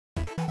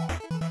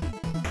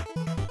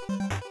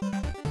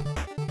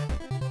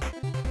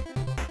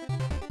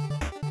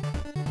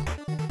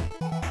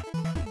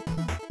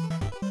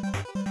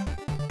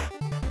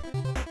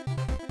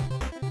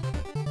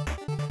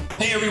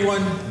Hey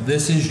everyone,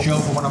 this is Joe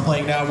from What I'm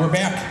Playing Now. We're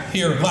back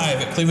here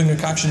live at Cleveland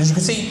ConCoction. As you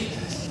can see,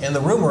 in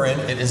the room we're in,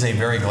 it is a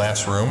very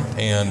glass room,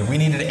 and we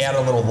needed to add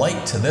a little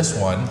light to this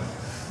one.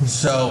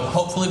 So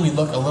hopefully we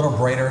look a little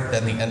brighter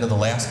than the end of the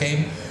last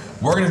game.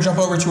 We're going to jump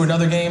over to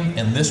another game,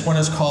 and this one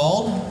is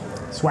called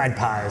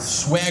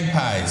Swagpies.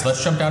 Swagpies.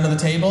 Let's jump down to the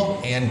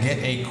table and get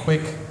a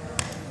quick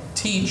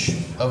teach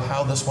of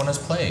how this one is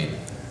played.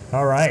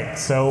 All right,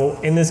 so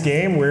in this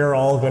game, we're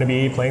all going to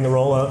be playing the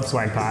role of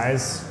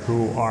Swagpies,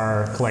 who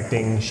are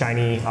collecting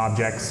shiny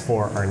objects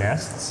for our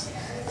nests.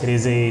 It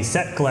is a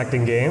set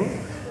collecting game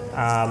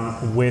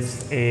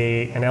with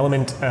an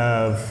element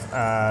of,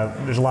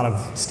 there's a lot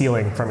of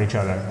stealing from each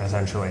other,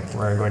 essentially.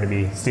 We're going to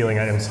be stealing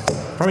items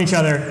from each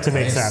other to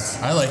make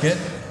sets. I like it.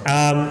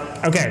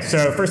 Okay,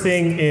 so first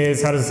thing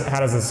is how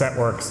does the set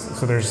work?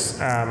 So there's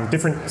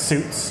different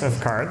suits of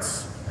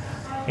cards,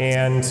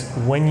 and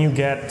when you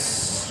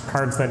get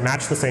cards that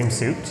match the same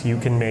suit, you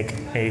can make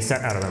a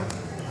set out of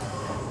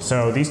them.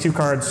 So these two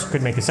cards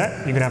could make a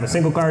set. You can have a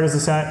single card as a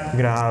set. You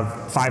can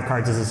have 5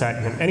 cards as a set.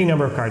 You can have any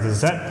number of cards as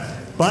a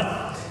set,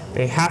 but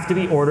they have to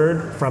be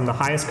ordered from the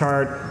highest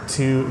card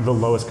to the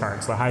lowest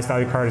card. So the highest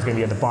value card is going to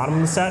be at the bottom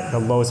of the set. The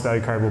lowest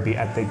value card will be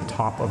at the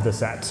top of the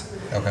set.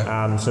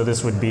 Okay. So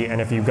this would be,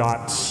 and if you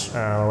got,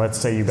 let's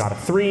say you got a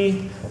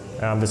 3,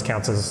 this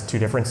counts as 2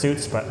 different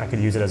suits, but I could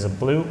use it as a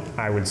blue.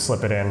 I would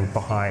slip it in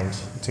behind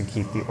to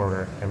keep the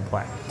order in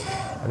play.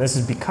 And this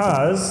is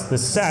because the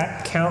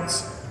set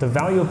counts, the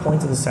value of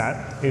points of the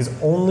set is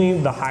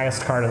only the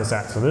highest card in the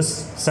set. So this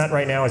set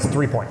right now is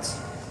 3 points.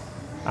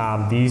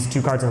 These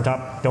 2 cards on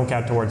top don't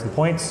count towards the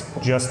points,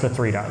 just the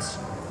 3 does.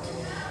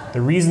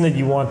 The reason that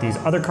you want these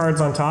other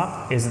cards on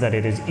top is that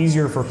it is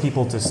easier for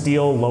people to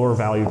steal lower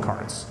value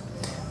cards.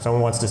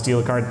 Someone wants to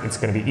steal a card, it's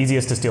going to be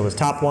easiest to steal this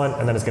top one,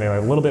 and then it's going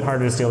to be a little bit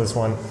harder to steal this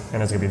one,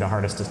 and it's going to be the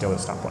hardest to steal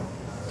this top one.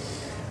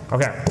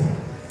 Okay,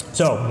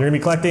 so you're going to be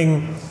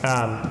collecting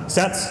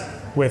sets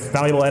with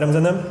valuable items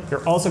in them.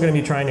 You're also going to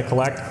be trying to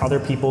collect other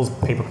people's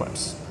paper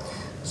clips.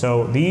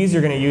 So these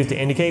you're going to use to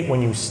indicate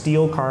when you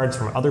steal cards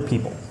from other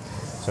people.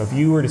 So if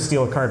you were to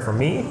steal a card from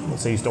me,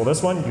 let's say you stole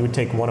this one, you would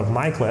take one of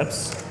my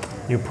clips,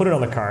 you would put it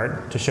on the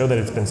card to show that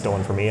it's been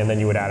stolen from me, and then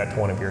you would add it to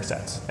one of your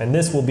sets. And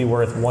this will be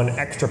worth 1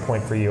 extra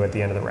point for you at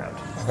the end of the round.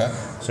 Okay.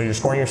 So you're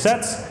scoring your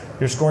sets,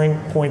 you're scoring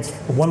points,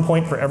 1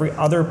 point for every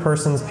other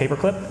person's paper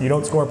clip. You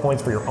don't score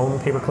points for your own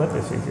paper clip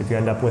if you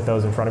end up with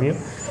those in front of you.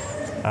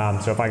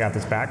 So if I got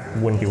this back,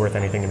 it wouldn't be worth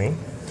anything to me.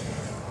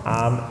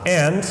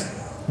 And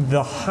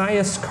the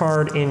highest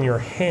card in your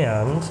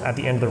hand at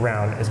the end of the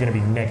round is going to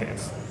be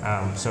negative.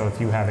 So if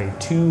you have a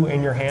 2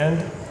 in your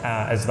hand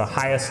as the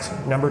highest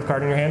numbered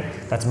card in your hand,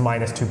 that's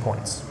minus 2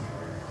 points.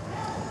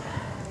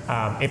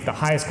 If the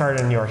highest card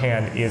in your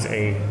hand is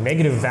a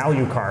negative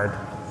value card,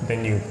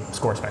 then you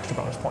score some extra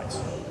bonus points.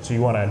 So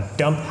you want to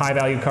dump high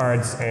value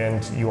cards,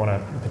 and you want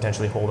to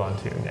potentially hold on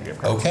to negative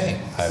cards. Okay,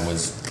 I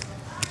was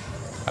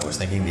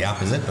thinking the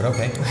opposite, but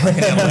okay. I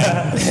can handle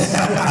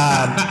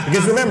that.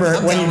 Because remember,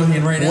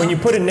 when you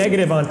put a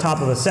negative on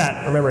top of a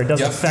set, remember it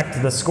doesn't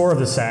affect the score of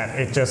the set,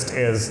 it just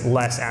is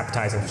less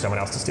appetizing for someone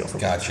else to steal from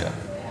you. Gotcha.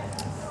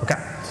 Okay,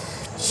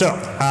 so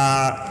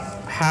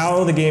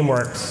how the game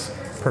works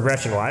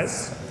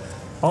progression-wise,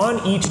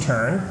 on each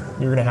turn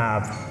you're going to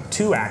have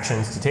 2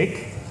 actions to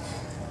take,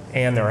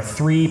 and there are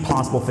 3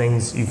 possible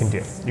things you can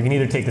do. You can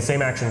either take the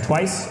same action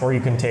twice, or you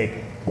can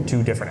take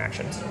 2 different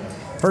actions.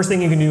 First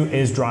thing you can do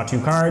is draw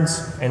 2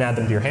 cards and add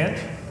them to your hand.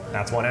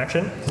 That's 1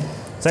 action.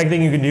 Second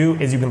thing you can do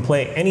is you can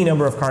play any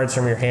number of cards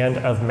from your hand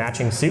of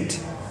matching suit,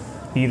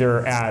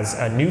 either as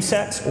a new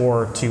set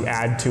or to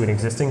add to an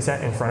existing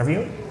set in front of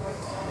you.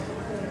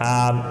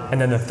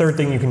 And then the third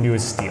thing you can do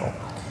is steal.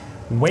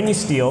 When you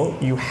steal,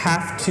 you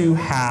have to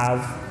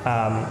have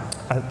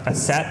a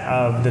set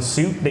of the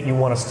suit that you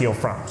want to steal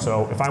from.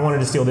 So if I wanted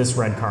to steal this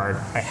red card,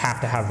 I have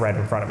to have red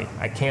in front of me.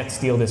 I can't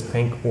steal this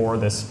pink or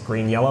this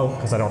green-yellow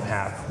because I don't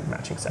have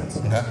matching sets.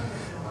 Okay.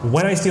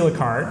 When I steal a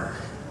card,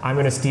 I'm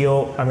going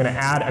to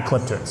add a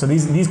clip to it. So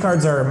these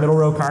cards are middle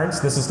row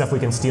cards. This is stuff we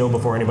can steal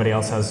before anybody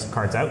else has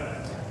cards out.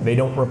 They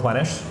don't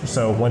replenish,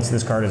 so once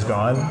this card is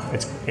gone,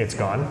 it's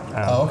gone,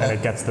 and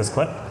it gets this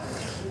clip.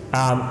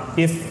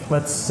 If,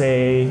 let's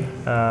say,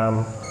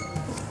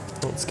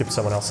 let's skip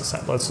someone else's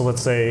set.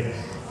 Let's say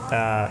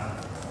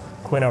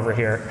Quinn over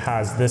here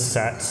has this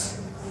set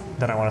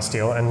that I want to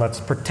steal, and let's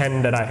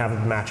pretend that I have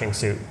a matching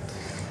suit.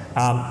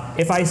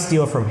 If I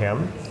steal from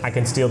him, I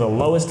can steal the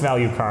lowest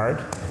value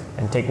card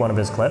and take one of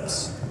his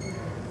clips,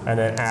 and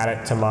then add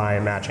it to my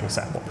matching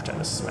set. We'll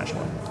pretend this is a matching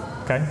one.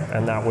 Okay,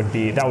 and that would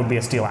be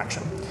a steal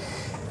action.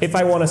 If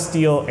I want to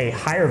steal a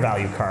higher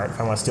value card, if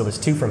I want to steal this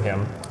 2 from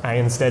him, I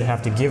instead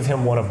have to give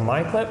him one of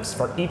my clips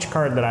for each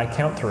card that I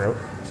count through.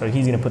 So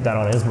he's going to put that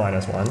on his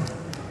 -1.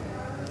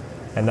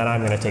 And then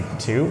I'm going to take the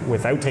 2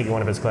 without taking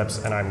one of his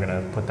clips, and I'm going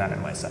to put that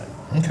in my set.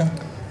 Okay.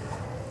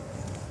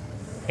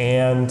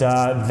 And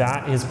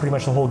that is pretty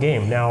much the whole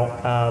game.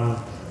 Now,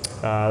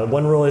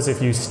 one rule is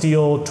if you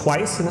steal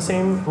twice in the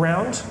same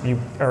round,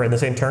 or in the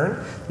same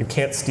turn, you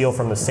can't steal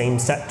from the same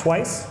set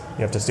twice.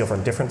 You have to steal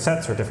from different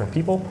sets or different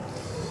people.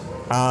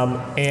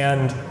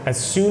 And as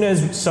soon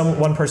as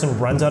one person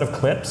runs out of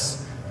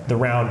clips, the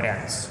round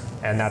ends.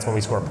 And that's when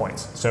we score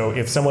points. So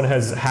if someone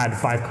has had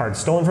 5 cards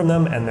stolen from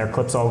them and their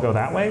clips all go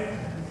that way,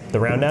 the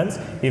round ends.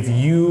 If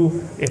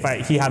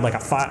he had like a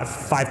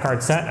 5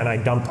 card set and I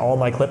dumped all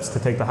my clips to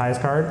take the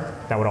highest card,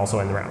 that would also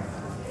end the round.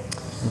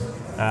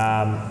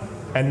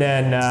 And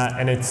then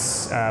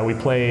we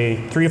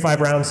play 3 to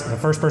 5 rounds. The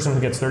first person who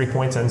gets 30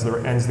 points ends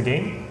the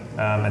game,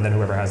 and then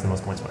whoever has the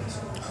most points wins.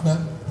 Okay.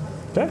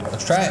 Okay.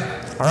 Let's try it.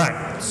 All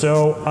right.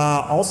 So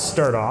I'll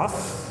start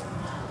off.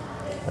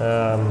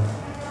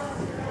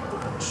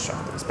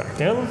 Shove these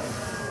back in.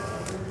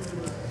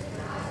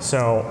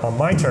 So on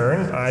my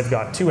turn, I've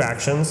got 2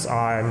 actions.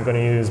 I'm going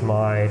to use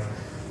my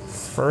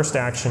first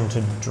action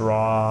to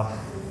draw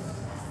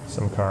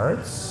some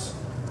cards.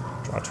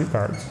 Draw 2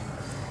 cards.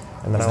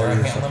 And then Is there a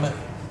hand limit?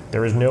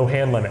 There is no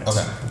hand limit.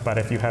 Okay. But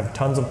if you have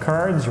tons of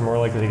cards, you're more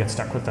likely to get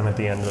stuck with them at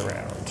the end of the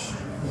round.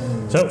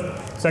 So,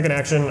 second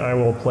action, I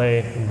will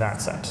play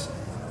that set.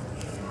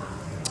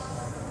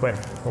 Quinn,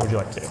 what would you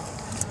like to do?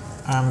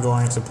 I'm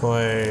going to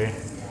play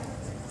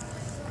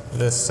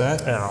this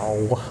set.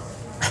 Ow.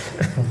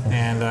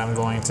 And I'm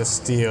going to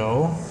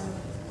steal.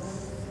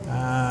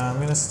 I'm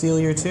going to steal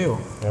your 2.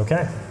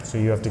 Okay, so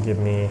you have to give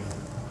me.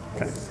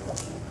 Okay.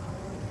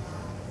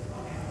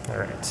 All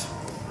right.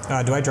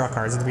 Do I draw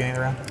cards at the beginning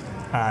of the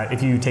round?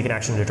 If you take an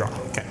action to draw.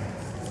 Okay.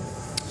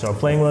 So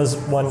playing was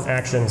one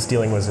action,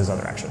 stealing was his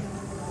other action.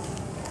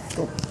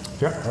 Cool.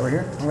 Yeah. Over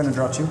here. I'm going to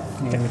draw 2.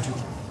 Can you give me 2?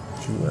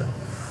 Sure.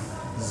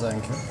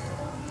 Thank you.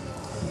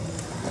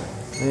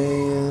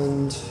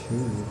 And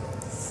 2.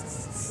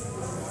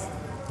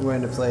 I'm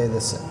going to play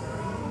this set.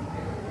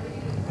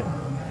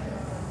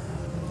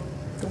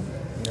 Cool.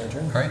 Your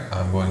turn. All right,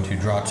 I'm going to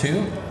draw 2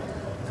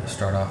 to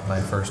start off my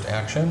first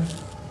action.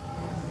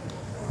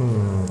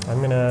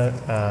 I'm gonna.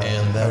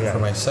 And then for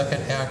my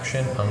second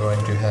action, I'm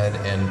going to head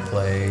and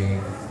play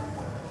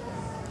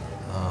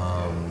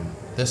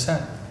this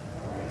set.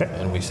 Okay.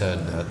 And we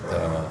said that,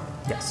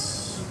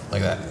 Yes.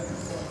 like that.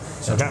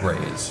 So Okay. it's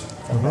grays.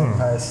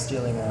 Magpie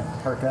stealing a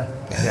parka.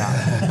 Yeah.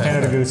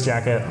 Canada Goose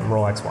jacket,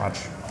 Rolex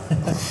watch.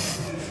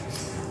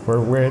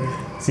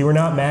 We're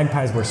not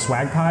magpies, we're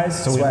swagpies,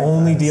 so we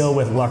only deal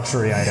with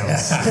luxury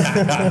items.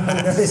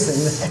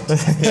 Noticing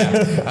that.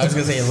 Yeah, I was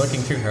gonna say,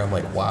 looking through here, I'm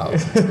like, wow.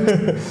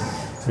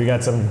 So we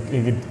got some,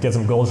 you could get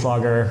some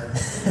Goldschlager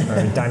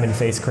or diamond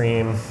face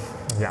cream.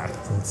 Yeah,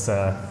 it's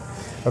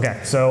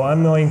okay. So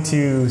I'm going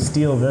to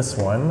steal this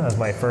one as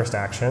my first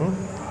action.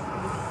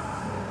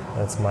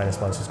 That's -1,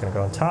 so it's going to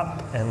go on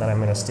top, and then I'm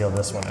going to steal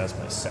this one as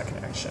my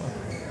second action.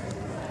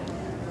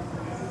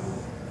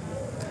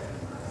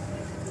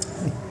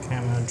 Okay,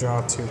 I'm going to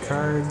draw 2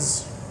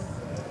 cards.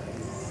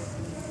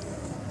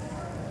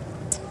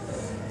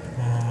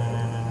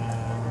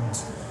 And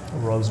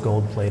Rose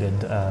gold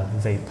plated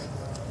vape.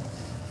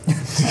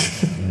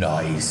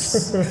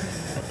 Nice.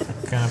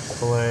 gonna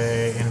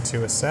play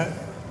into a set.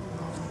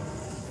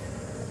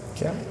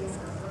 Okay.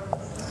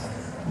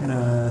 I'm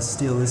gonna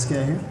steal this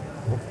guy here.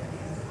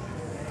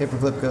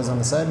 Paperclip goes on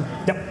the side.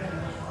 Yep.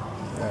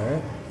 All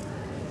right.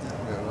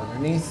 Go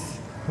underneath.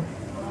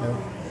 Nope.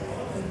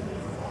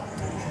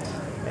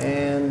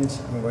 And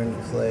I'm going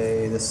to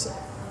play this set.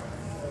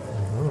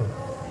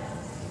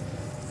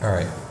 All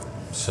right.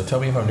 So tell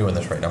me if I'm doing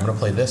this right. I'm going to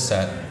play this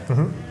set,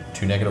 2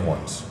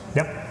 -1s.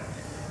 Yep.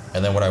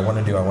 And then what I want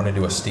to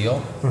do a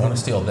steal. I want to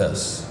steal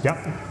this. Yep.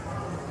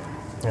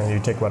 And you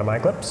take one of my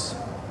clips.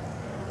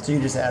 So you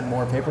just add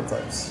more paper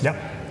clips. Yep.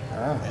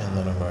 Ah. And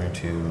then I'm going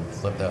to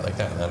flip that like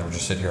that, and then I'll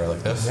just sit here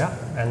like this. Yeah,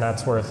 and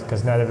that's worth,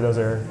 because neither of those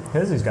are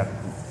his, he's got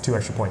 2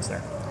 extra points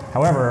there.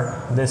 However,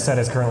 this set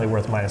is currently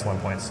worth -1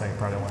 point, so you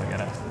probably want to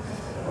get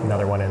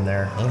another one in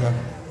there Okay.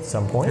 at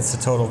some point. It's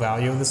the total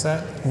value of the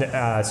set.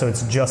 So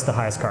it's just the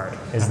highest card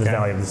is the Okay.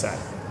 value of the set,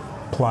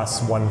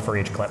 plus 1 for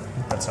each clip.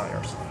 That's not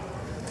yours.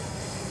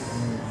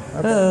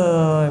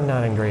 Oh, I'm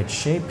not in great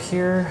shape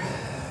here.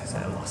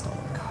 I lost all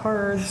my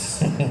cards.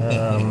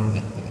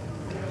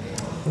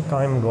 I think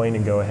I'm going to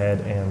go ahead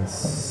and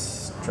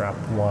strap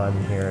 1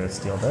 here to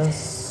steal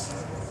this.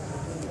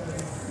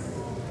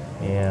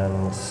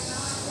 And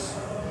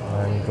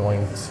I'm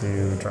going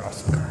to draw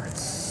some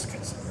cards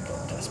because I'm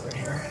getting desperate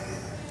here.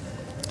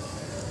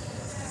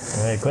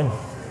 All right, Quinn.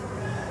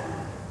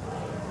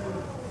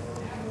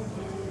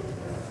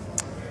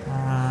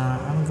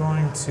 I'm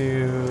going to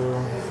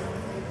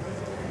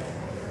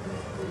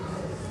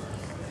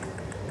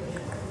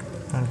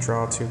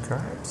draw 2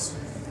 cards.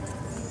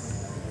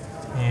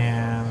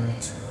 And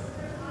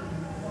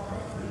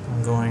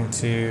I'm going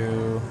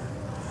to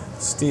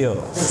steal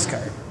this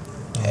card.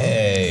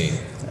 Hey,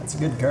 That's a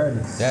good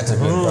card. that's a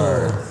good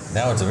card.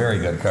 Now it's a very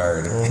good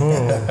card.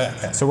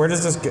 So where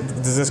does this go?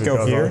 Does this go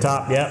Goes here? on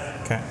top, yep.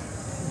 Okay.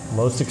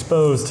 Most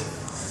exposed.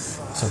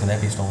 So can that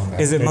be stolen back?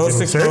 Is it It most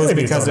can certainly exposed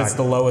be because stolen it's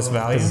back. the lowest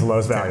value? This is the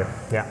lowest value,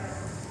 yeah.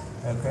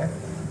 Okay.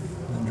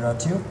 And draw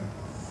 2.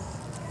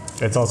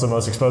 It's also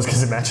most exposed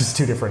because it matches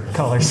 2 different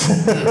colors.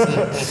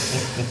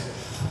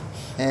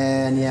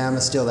 And yeah, I'm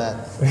gonna steal that.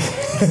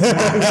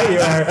 There you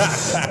are.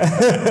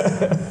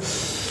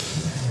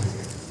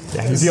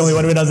 He's the only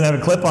one who doesn't have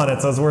a clip on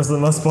it, so it's worth the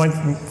most points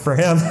for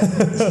him.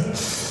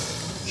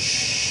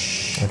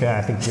 Okay,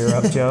 I think you're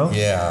up, Joe.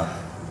 Yeah.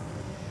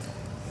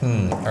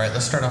 All right,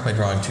 let's start off by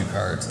drawing 2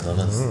 cards, and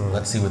then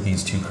let's see what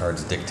these 2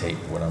 cards dictate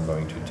what I'm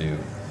going to do.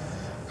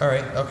 All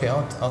right, okay,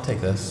 I'll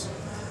take this.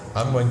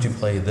 I'm going to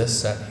play this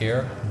set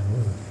here.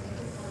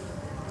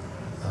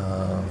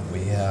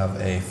 We have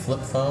a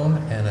flip phone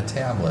and a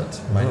tablet,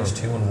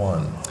 -2 and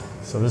 1.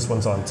 So this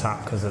one's on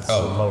top because it's the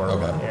Oh, lower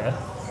okay. one. Yeah.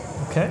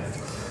 Okay.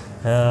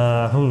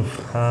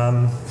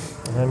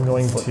 I'm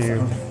going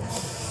to.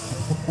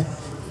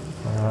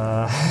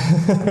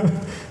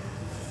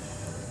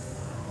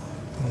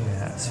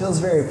 This feels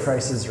very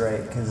Price is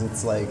Right because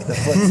it's like the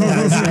flip phone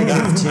is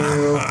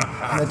 -2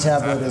 and the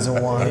tablet is a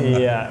 1.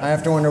 Yeah. I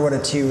have to wonder what a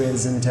 2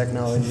 is in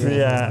technology.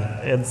 Yeah,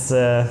 it's.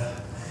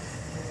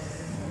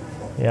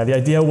 Yeah, the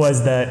idea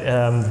was that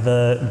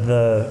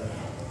the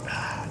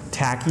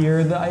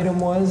tackier the item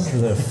was,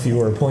 the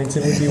fewer points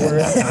it would be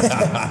worth.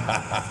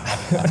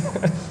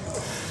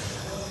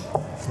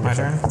 My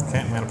turn. Okay,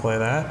 I'm gonna play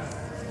that.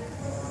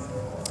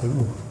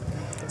 Ooh.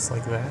 Just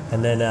like that.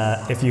 And then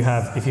if you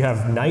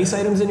have nice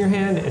items in your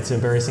hand, it's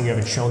embarrassing you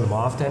haven't shown them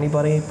off to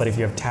anybody. But if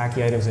you have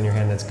tacky items in your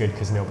hand, that's good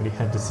because nobody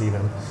had to see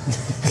them.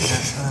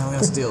 I'm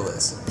gonna steal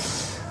this.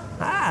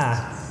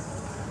 Ah,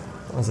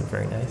 that wasn't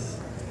very nice.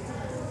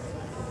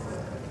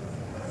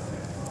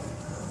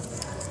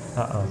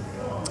 Uh-oh.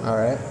 All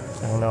right.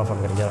 I don't know if I'm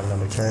going to get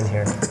another turn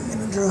here. I'm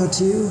going to draw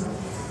 2.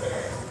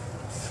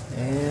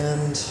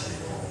 And...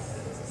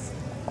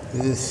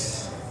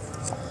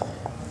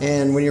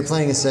 And when you're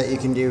playing a set, you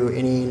can do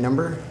any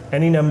number?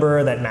 Any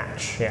number that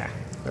match, yeah.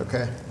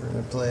 Okay. We're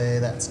going to play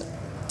that set.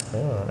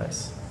 Oh,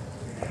 nice.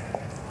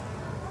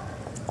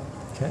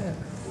 Okay.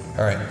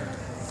 All right,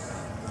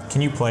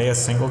 Can you play a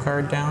single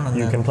card down? And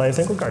You then- can play a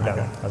single card down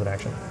as an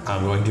action.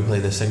 I'm going to play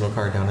this single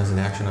card down as an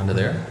action under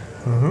there.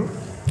 And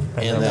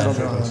That'll then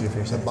draw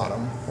the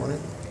bottom, won't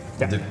it?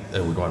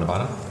 Yeah. we go on the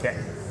bottom. Yeah,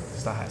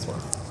 it's the highest one.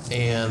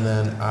 And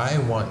then I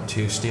want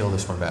to steal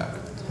this one back.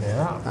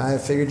 Yeah. I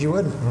figured you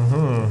would.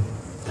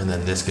 And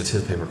then this gets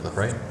his paperclip,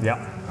 right? Yep.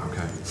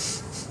 Okay.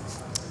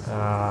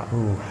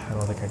 Ooh, I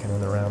don't think I can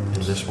run around.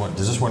 Does this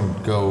one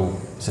go,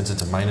 since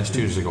it's a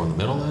 -2, does it go in the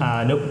middle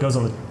then? Nope, it goes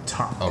on the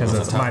top Oh, because goes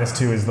on it's top.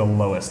 -2 is the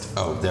lowest.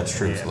 Oh, that's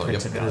true. Yeah, It's low.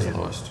 prints Yep, it it is down, the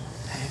yeah. lowest.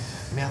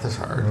 Math is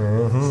hard.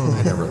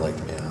 I never liked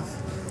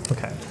math.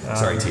 Okay.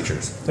 Sorry,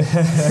 teachers.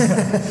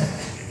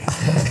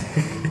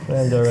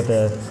 And go with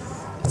the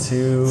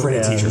 2. For any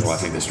and, teachers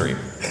watching the stream,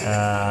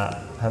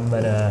 I'm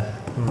gonna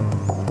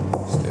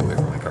stay away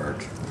from my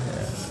cards.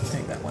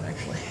 take that one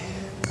actually.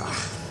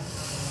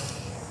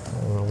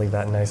 I'm gonna leave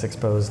that nice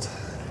exposed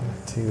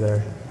 2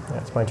 there.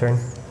 That's my turn.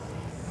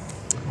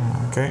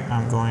 Okay,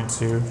 I'm going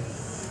to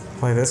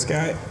play this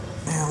guy.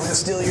 And I'm gonna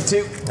steal your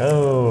 2.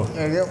 Oh,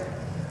 There you go.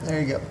 There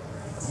you go.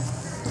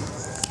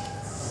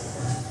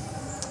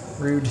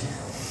 Rude.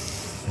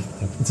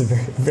 it's a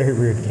very, very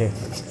rude game.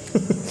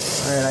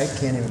 All right, I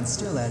can't even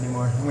steal that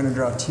anymore. I'm going to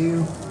draw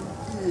 2.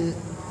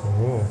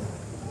 Ooh.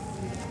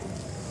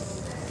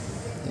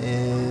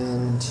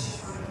 And...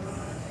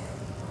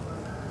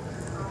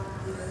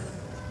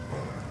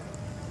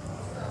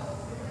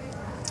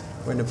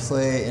 I'm going to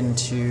play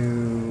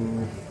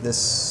into this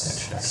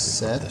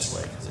set. This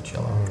way, because it's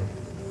yellow.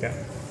 Yeah.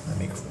 Let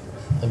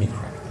me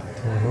correct that.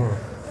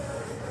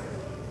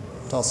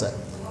 It's all set.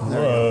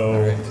 Whoa.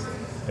 All right.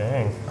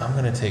 Dang. I'm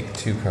going to take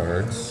 2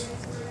 cards.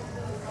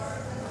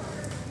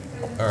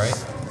 All right,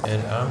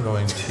 and I'm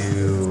going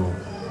to.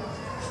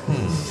 All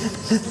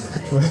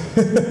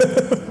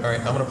right,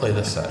 I'm going to play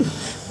this set.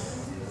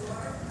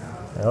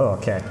 Oh,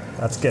 okay.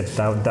 That's good.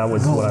 That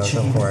was what I was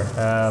looking for.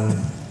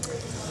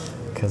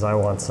 Because I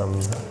want some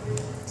of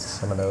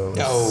those.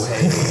 Oh,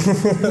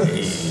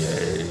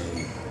 hey.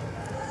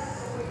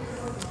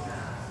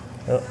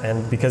 Oh,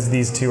 and because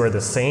these 2 are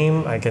the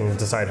same, I can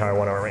decide how I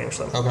want to arrange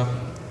them. Okay.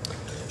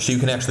 So you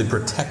can actually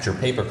protect your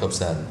paper clips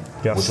then,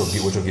 Yes. which will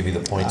give you the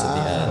points at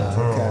the end.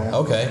 Okay.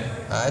 Okay,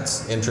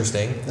 that's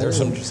interesting. There's is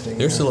some interesting,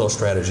 There's a little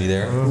strategy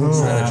there.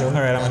 Stratagem.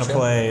 All right, I'm Gotcha. gonna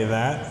play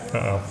that.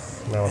 Uh-oh.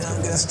 Now it's I'm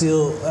gonna gonna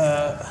steal.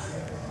 Yeah.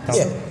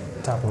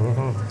 top.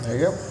 There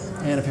you go.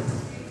 And a paper.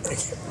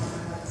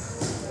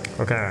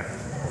 Okay.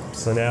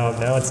 So now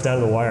it's down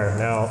to the wire.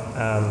 Now,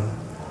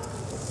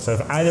 so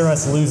if either of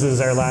us loses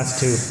our last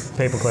 2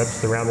 paper clips,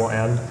 the round will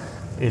end.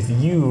 If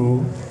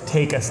you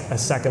take a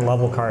second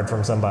level card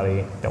from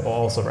somebody, that will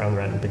also round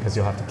the end because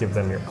you'll have to give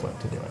them your clip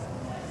to do it.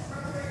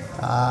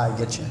 Ah, I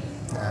get you.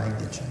 I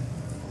get you.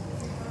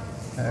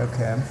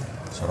 Okay.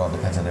 So it all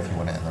depends on if you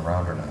want to end the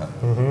round or not.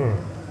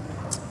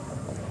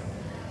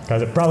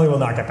 Because it probably will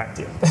not get back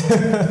to you.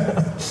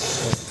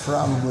 It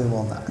probably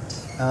will not.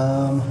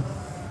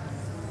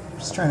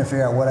 Just trying to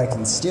figure out what I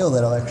can steal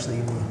that'll actually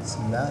give me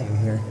some value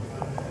here.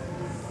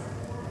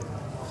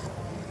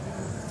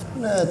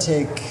 I'm gonna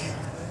take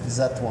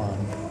that one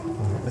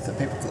with a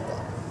paper clip on.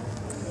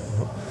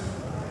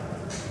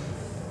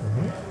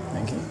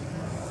 Thank you.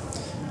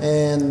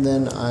 And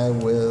then I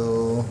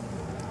will.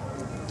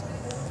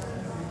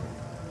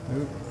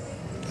 Oop.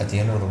 At the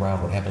end of the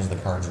round, what happens to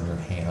the cards in your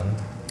hand?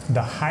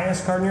 The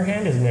highest card in your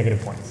hand is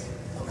negative points.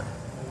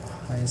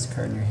 Highest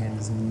card in your hand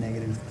is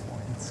negative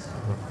points.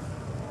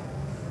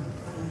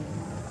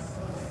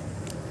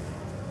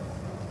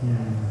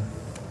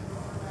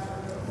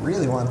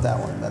 Really want that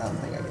one, but I don't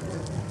think I can do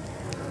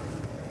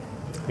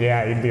it.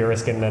 Yeah, you'd be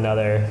risking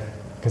another,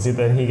 because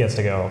then he gets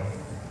to go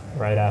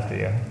right after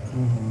you.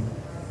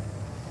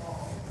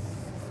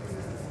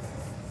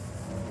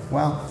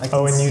 Well, I can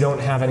Oh, and you don't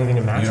have anything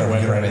to match You it don't,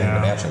 with you don't have right anything to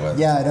now. match it with.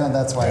 Yeah, I know.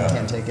 That's why I Yeah.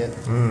 can't take it.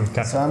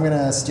 Okay. So I'm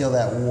gonna steal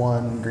that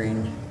one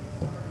green.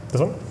 This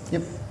one?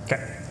 Yep.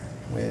 Okay.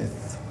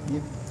 With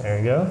yep. There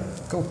you go.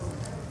 Cool.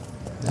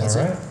 That's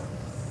All right. it.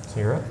 So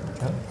you're up.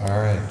 Okay. All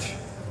right.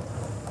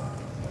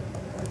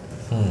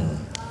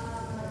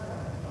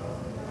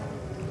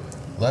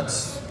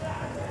 Let's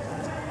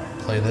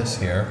play this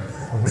here,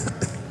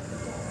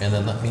 and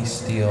then let me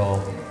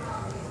steal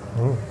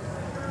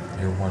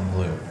your one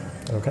blue.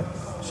 Okay.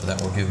 So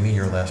that will give me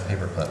your last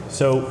paper clip.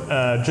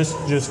 So just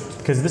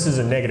because this is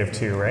a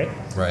 -2, right?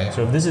 Right.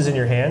 So if this is in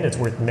your hand, it's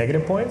worth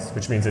negative points,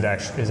 which means it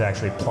is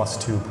actually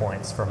 +2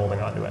 points for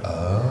holding on to it.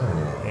 Oh.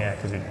 Yeah,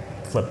 because you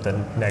flip the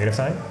negative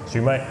sign. So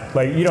you might,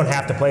 like, you don't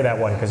have to play that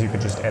one because you could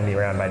just end the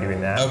round by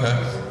doing that. Okay.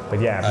 But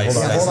yeah, I hold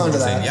see- on. I see Hold on what to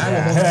you're saying. that. Yeah, I Yeah,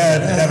 will hold on.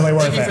 it's definitely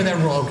worth Thank you it. for that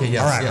rule. Okay,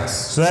 yes, All right. yes.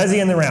 So that's the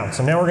end of the round.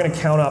 So now we're going to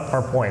count up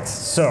our points.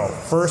 So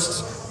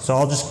first, so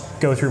I'll just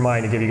go through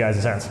mine to give you guys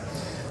a sense.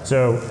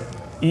 So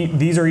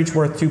these are each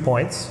worth 2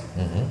 points.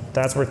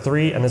 That's worth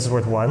 3, and this is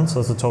worth 1. So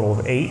that's a total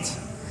of 8.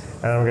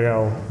 And I'm going to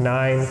go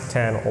 9,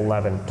 10,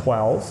 11,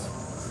 12,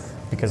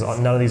 because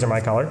none of these are my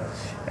color.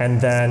 And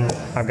then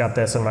I've got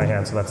this in my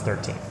hand, so that's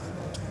 13.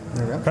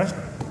 There we go. Okay?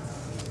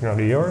 You want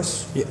to do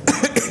yours? Yeah,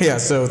 yeah,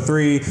 so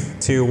 3,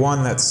 2,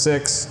 1, that's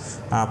 6.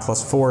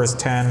 Plus 4 is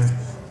 10.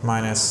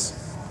 Minus,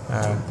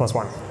 Plus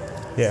 1.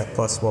 yeah,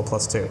 plus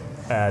 2.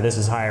 This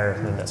is higher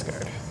than this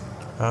card.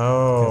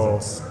 Oh.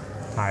 It's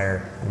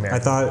higher numeric. I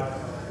thought,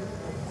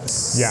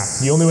 Yeah,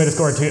 the only way to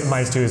score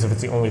 -2 is if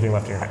it's the only thing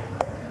left in your hand.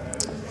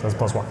 So it's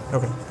 +1.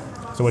 okay,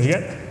 So what'd you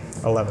get?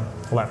 11.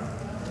 11.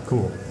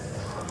 Cool.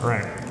 All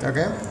right.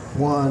 Okay.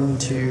 1,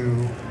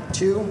 2,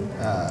 2.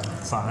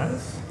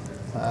 5.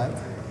 5.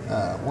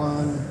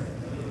 1,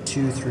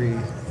 2, 3,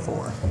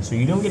 4. So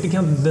you don't get to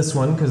count this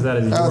one because that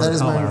is your Oh, that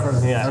is color. mine.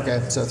 For Yeah. Okay,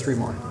 so 3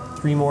 more.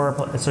 3 more.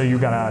 So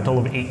you've got a total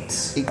of 8.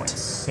 8.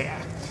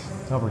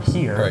 Yeah. Over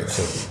here. All right,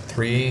 so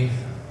 3,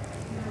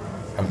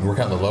 we're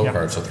counting the low Yep.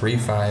 cards, so 3,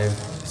 5,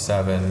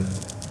 7,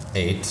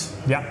 8,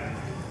 Yeah.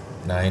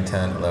 9,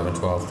 10, 11,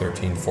 12,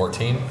 13,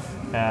 14.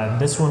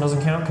 This one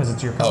doesn't count because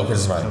it's your color. Oh, 'cause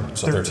it's mine.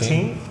 So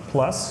 13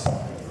 plus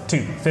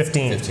 2.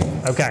 15.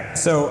 15. Okay.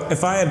 So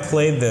if I had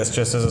played this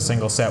just as a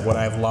single set, would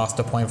I have lost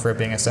a point for it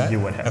being a set? You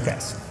would have. Okay.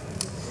 Yes.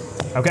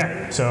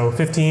 Okay, so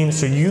 15.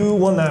 So you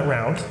won that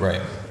round.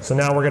 Right. So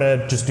now we're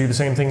gonna just do the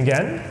same thing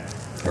again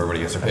Everybody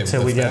gets their paper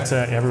until we clips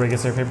get back. everybody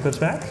gets their paper clips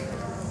back,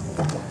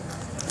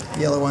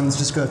 Yellow ones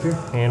just go up here.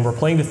 and we're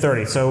playing to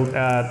 30. So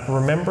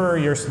remember,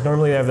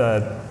 normally they have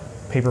a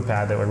paper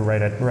pad that would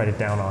write it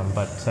down on,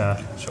 but So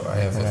I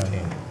have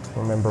 15.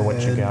 remember what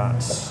you got.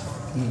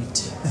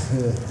 Eat.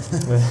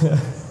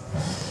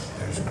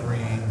 There's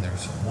green,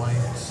 there's white,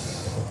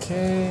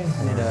 Okay.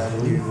 Need a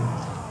blue.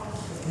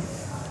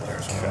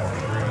 there's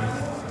green.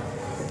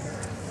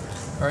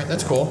 All right,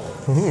 that's cool.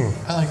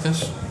 I like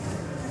this.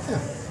 Yeah,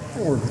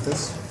 I'll work with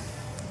this.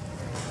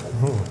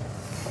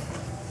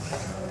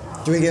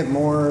 Do we get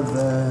more of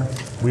the...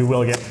 We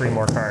will get 3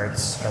 more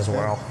cards as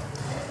well,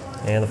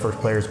 and the first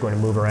player is going to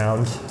move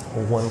around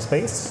 1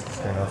 space.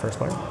 And our first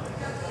player.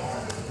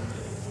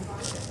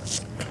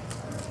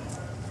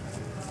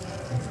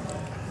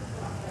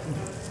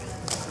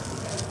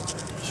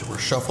 So we're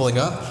shuffling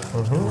up.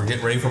 We're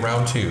getting ready for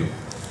round 2.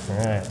 All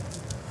right.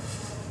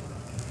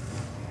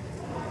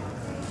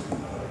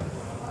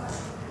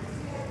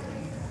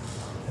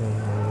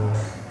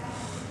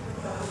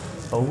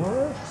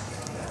 Over.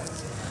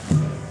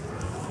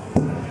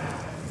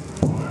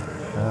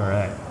 All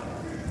right.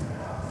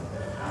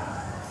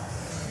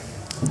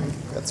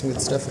 Got some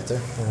good stuff up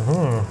there.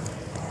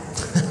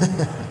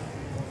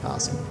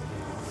 Awesome.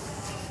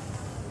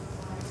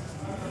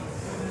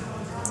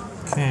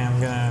 Okay, I'm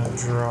gonna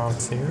draw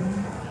 2.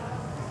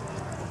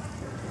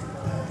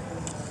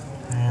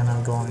 And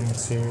I'm going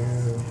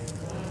to...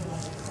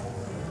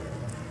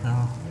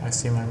 Oh, I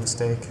see my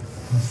mistake.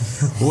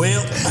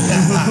 Well...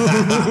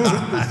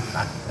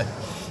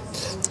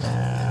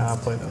 I'll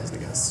play those, I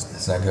guess.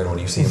 It's not good when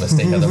you see a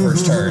mistake on the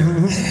first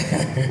turn.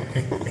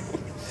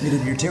 You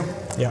did your 2?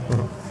 Yeah.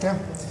 Okay. I'm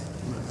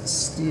gonna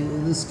steal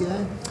this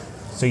guy.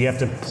 So you have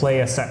to play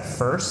a set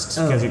first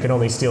because you can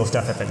only steal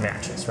stuff if it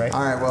matches, right?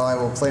 All right, well, I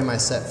will play my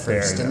set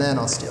There first, you and go. then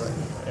I'll steal it.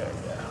 There you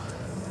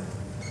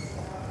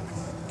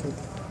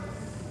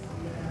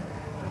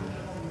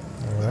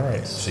go. All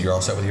right. So you're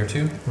all set with your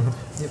 2?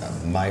 Yep.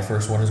 My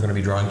first one is going to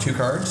be drawing 2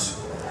 cards,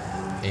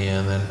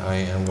 and then I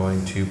am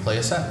going to play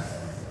a set.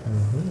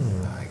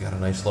 I got a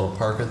nice little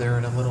parka there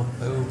and a little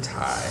bow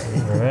tie.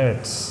 All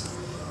right.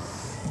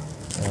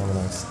 I'm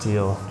gonna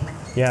steal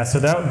Yeah, so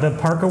the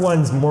parka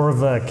one's more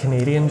of a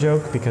Canadian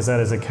joke because that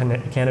is a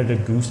Canada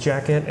Goose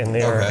jacket, and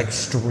they are Okay.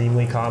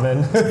 extremely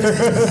common.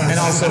 And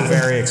also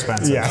very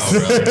expensive. Yeah. Oh,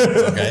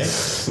 really? Okay.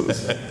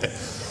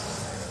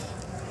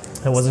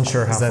 I wasn't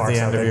sure how Is that far the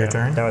south end of I'd your go.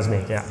 turn? That was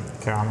me, yeah.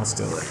 Okay, I'm gonna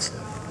steal this.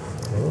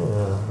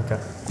 Ooh, okay.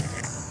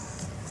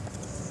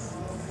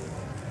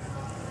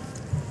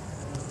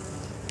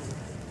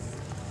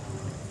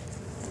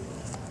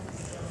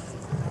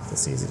 Make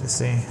this easy to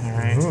see. All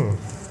right.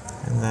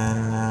 And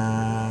then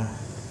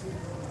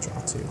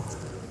draw 2.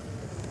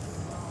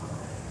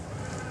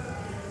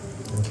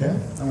 Okay.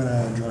 I'm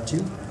gonna draw 2.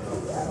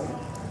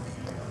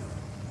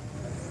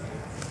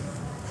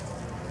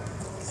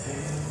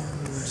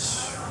 And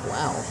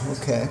wow.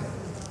 Okay.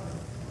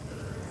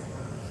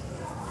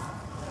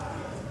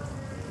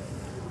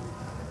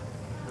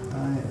 I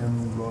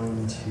am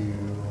going to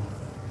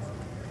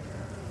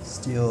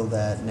steal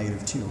that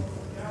 -2.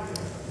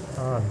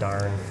 Oh,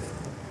 darn.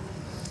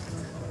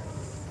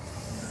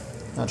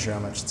 Not sure how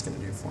much it's going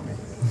to do for me.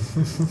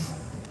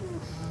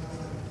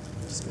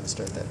 Just going to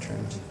start that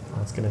trend.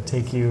 It's going to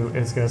take you,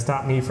 it's going to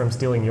stop me from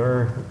stealing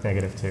your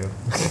 -2.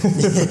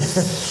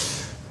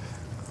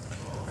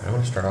 I'm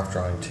going to start off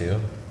drawing 2.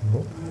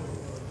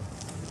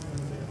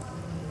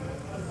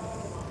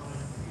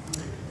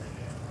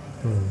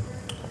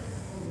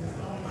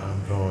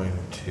 I'm going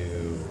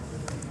to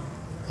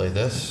play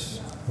this,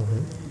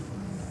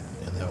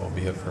 and that will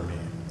be it for me.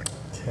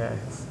 Okay,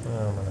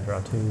 I'm going to draw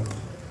 2.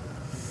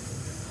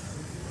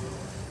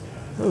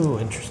 Ooh,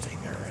 interesting.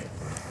 All right.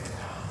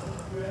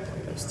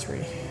 There's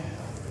 3.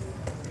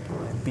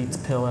 Beats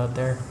pill out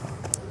there.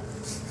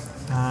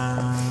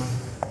 I'm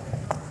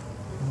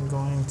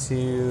going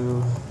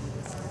to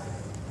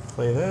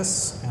play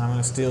this, and I'm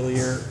going to steal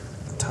your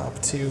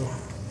top 2.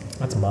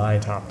 That's my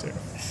top 2.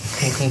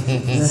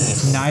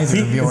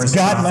 Neither of yours. It's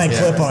got my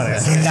clip on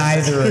it.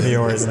 Neither of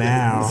yours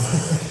now.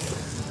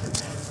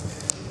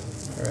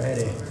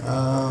 Alrighty.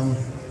 I'm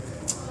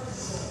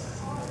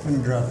going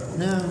to draw.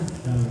 No.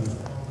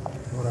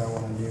 What do I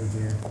want to do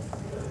here?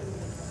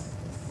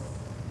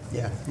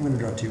 Yeah, I'm going to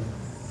draw 2.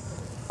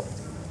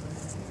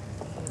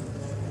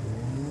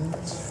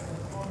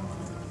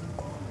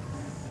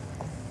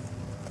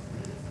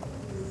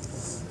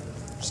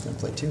 Just going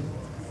to play 2.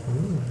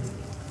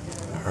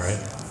 All right.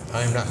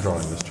 I am not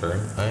drawing this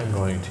turn. I am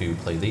going to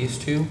play these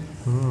 2,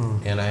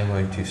 and I am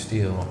going to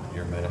steal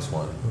your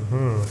 -1.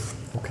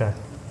 Okay.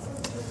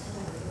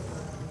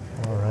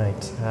 All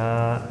right.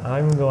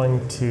 I'm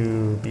going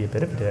to be a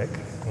bit of a dick,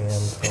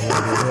 and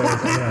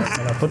I'm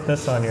gonna put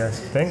this on your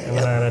thing, and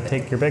then I'm going to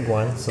take your big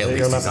one, so At that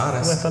you're least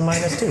left he's honest. with a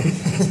 -2.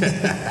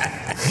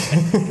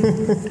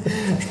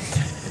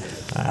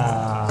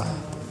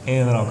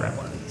 And then I'll grab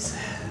one of these.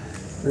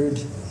 Rude.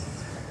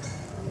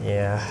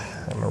 Yeah,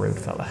 I'm a rude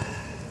fella.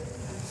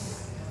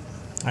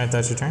 All right,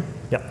 that's your turn?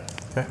 Yep.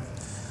 Okay.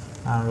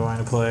 I'm going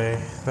to play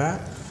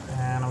that,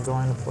 and I'm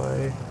going to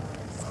play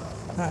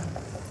that.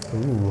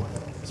 Ooh,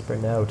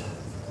 spread out.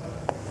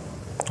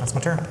 That's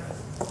my turn.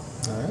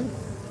 Alright.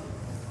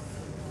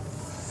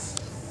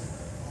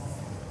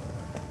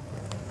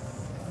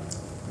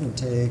 I'm going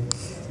to take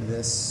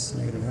this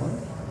 -1.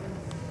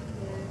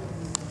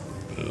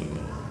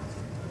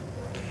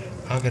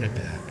 I'll get it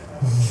back.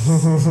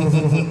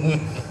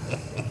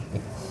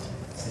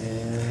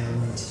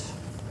 And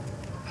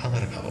I'll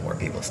let a couple more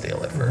people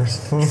steal it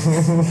first. we're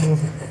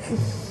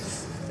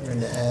going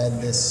to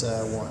add this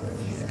 1 in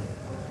here.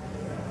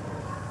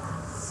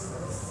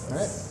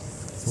 Alright.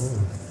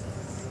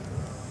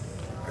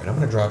 All right, I'm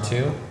going to draw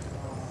 2.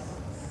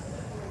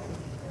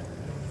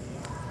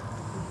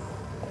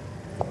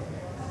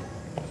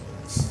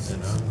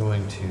 And I'm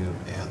going to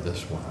add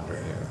this one under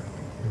here.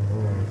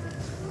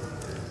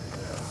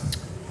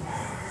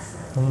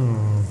 I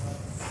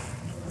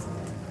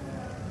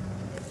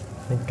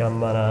think I'm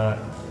gonna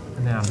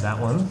nab that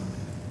one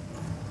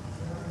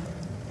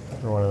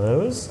for one of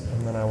those,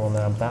 and then I will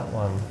nab that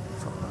one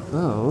for one of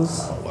those,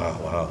 Oh, wow,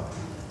 wow.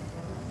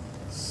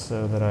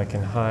 so that I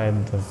can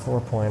hide the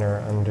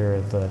 4-pointer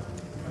under the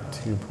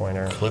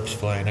 2-pointer. Clips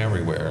flying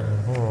everywhere.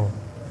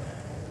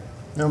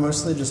 No,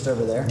 mostly just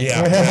over there.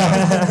 Yeah.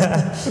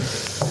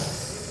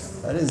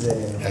 That is a.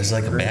 That's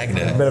like a A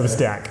magnet. bit of a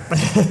stack.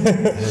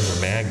 That is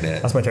a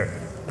magnet. That's my turn.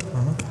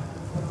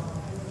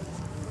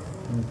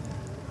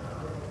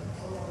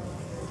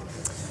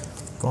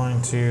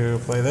 Going to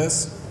play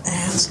this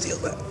and steal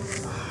that.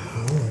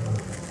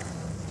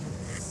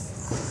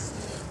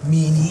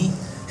 Meanie.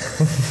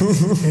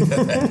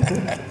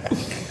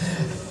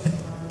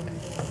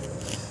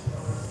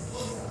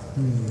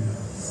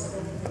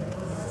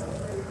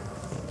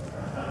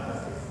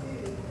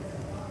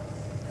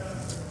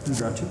 You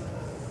draw 2.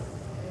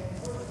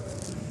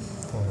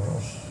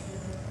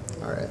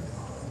 Alright.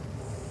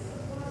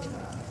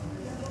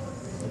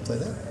 I'll play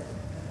that.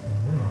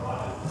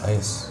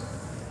 Nice.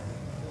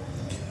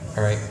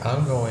 All right,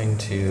 I'm going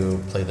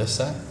to play this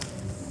set,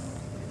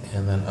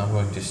 and then I'm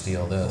going to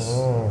steal this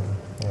Oh,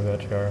 I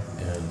bet you are.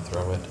 and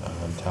throw it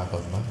on top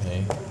of my.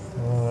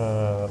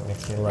 That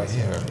makes me less Right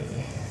here.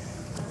 happy.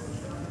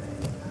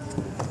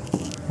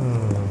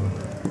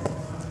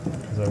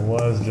 Because I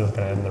was just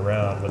going to end the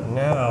round, but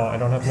now I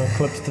don't have no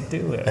clips to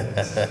do it.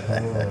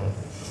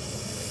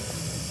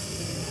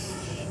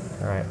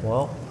 All right,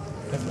 well,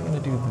 definitely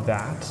going to do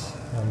that.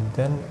 And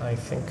then I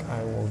think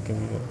I will give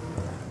you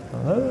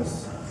one of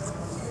those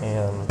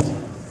and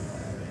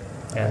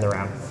the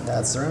round.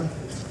 That's the round.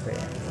 Great.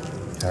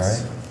 All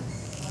right.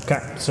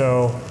 Okay,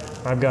 so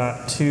I've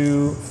got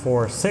 2,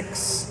 4, 6,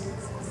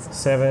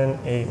 7,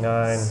 8,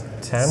 9,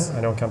 10.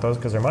 I don't count those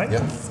because they're mine.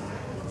 Yep.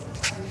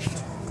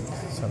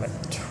 So I'm at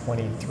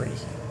 23.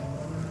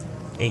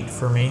 8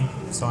 for me,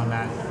 so I'm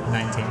at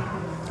 19.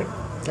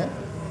 Okay.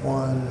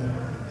 1,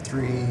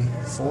 3,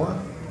 4.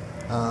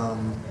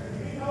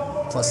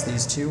 Plus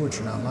these 2, which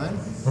are not mine.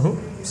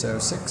 So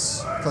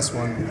 6 plus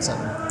 1,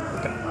 7.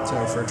 Okay.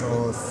 So for a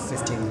total of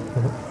 15.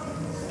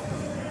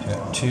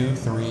 Yeah, 2,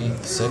 3,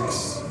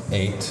 6,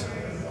 8,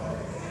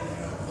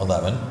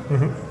 11,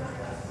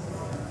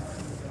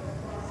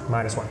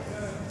 Minus 1.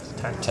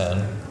 10.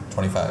 10,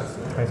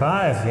 25.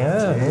 25,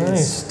 yeah,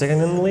 nice. Sticking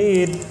in the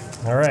lead.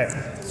 All right,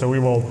 so we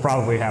will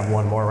probably have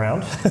one more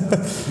round.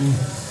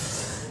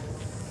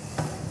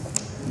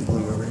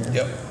 Blue over here.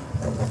 Yep.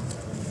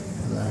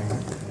 There.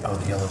 Oh,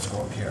 the yellows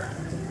go up here.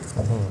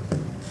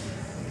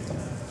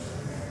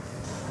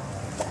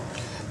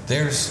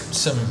 There's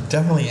some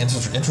definitely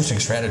interesting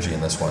strategy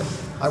in this one.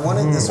 I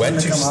wanted this one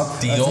to come up. I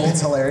steal. think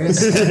it's hilarious.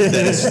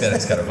 that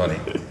is kind of funny.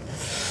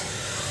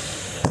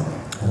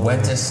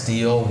 When to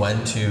steal,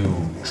 when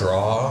to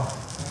draw.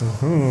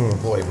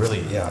 Boy,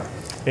 really, yeah.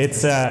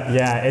 It's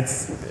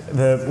it's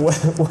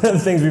one of the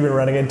things we've been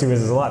running into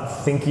is a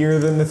lot thinkier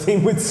than the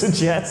theme would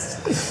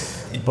suggest.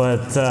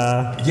 But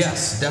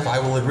yes, I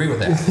will agree with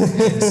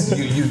that.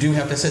 You do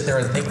have to sit there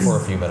and think for a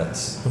few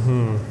minutes.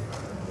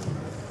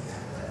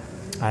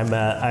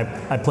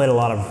 I played a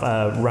lot of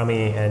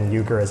rummy and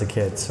euchre as a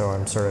kid, so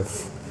I'm sort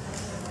of.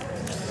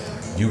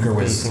 Euchre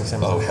was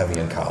heavy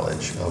in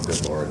college. Oh,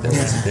 good lord!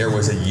 There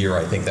was a year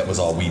I think that was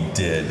all we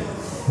did.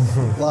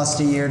 Lost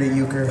a year to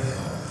euchre.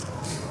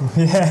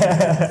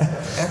 Yeah.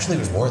 Actually, it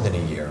was more than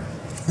a year.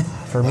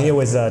 For me, it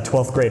was a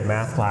 12th grade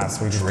math class.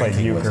 We just played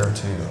Drinking with euchre. it,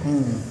 too.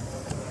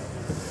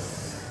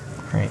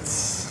 Great.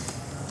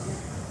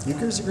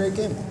 Euchre's a great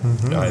game.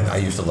 I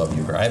used to love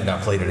euchre. I have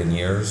not played it in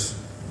years,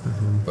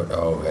 but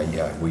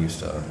yeah, I used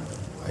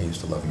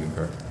to love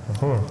euchre.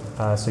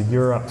 So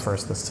you're up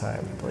first this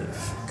time, I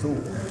believe.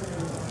 Cool.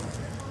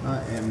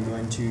 I am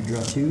going to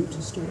draw 2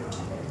 to start.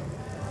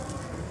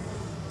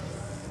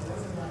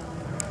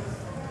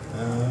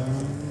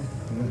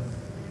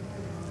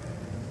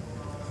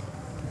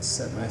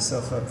 Set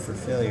myself up for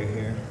failure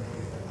here.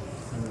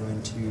 I'm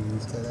going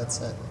to play that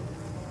set.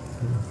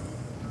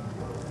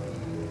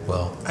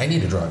 Well, I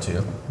need to draw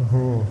 2.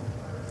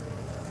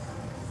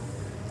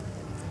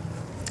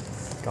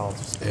 I'll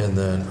just And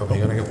then, you're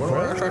going to get one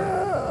more action.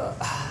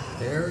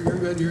 There, you're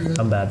good.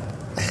 I'm bad.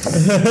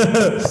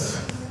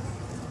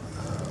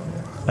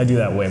 I do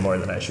that way more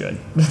than I should.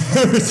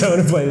 So I'm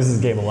going to play this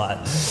game a lot.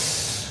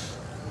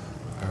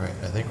 All right,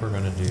 I think we're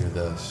going to do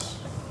this.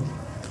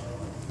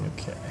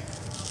 Okay.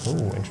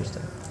 Ooh,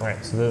 interesting. All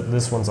right, so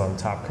this one's on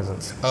top because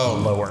it's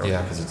lower.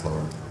 Yeah, because it's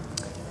lower.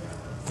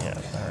 Yeah,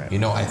 all right. You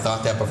know, I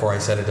thought that before I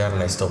set it down,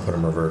 and I still put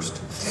them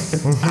reversed.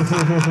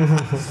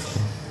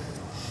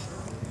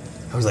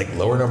 I was like,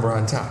 lower number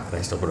on top, and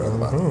I still put it on the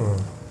bottom.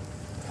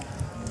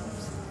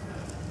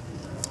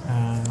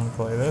 I'm going to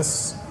play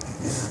this.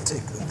 Yeah,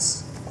 take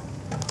this.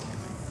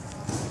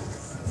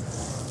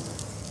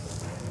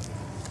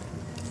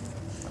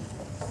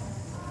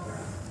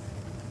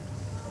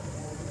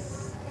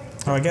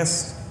 Oh, I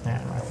guess. Yeah,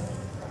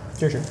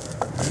 Sure.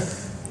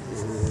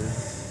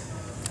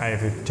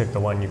 If you took the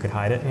one, you could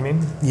hide it, you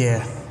mean?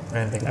 yeah, I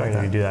didn't think I about mean, you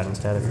that. could do that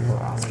instead if you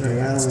want. Alright,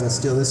 I'm going to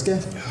steal this guy.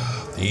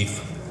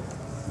 Thief.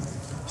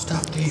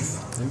 Stop,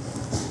 thief.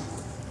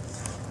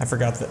 I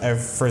forgot that. I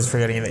was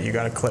forgetting that you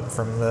got a clip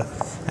from the,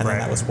 and then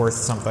that was worth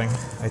something.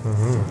 I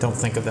don't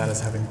think of that as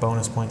having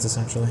bonus points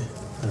essentially.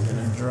 I'm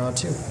going to draw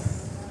 2.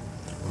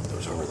 Move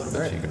those over a little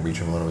bit so you can reach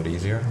them a little bit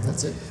easier.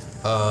 That's it.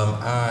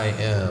 I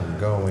am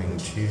going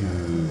to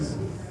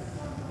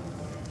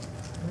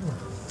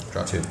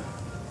draw 2.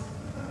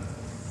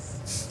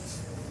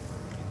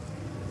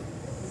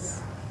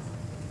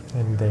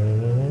 And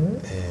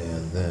then...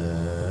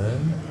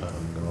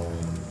 I'm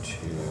going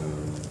to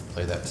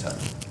play that set.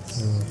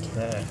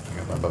 Okay. I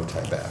got my bow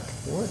tie back.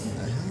 What in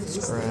the hell is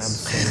Grab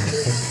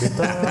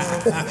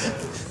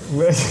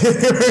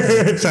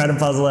some. Trying to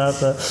puzzle out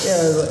the... Yeah, I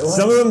was like, what?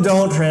 Some of them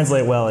don't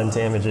translate well into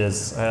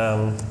images.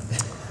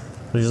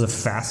 There's a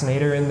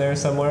fascinator in there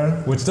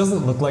somewhere, which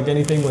doesn't look like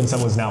anything when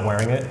someone's not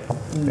wearing it.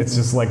 It's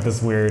just like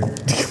this weird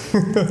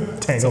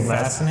tangled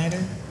mess.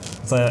 Fascinator?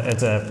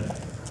 It's a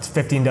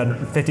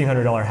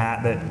 $1,500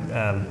 hat that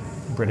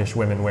British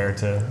women wear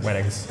to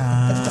weddings.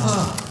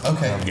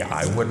 Okay. Yeah,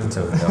 I wouldn't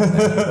have known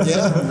that.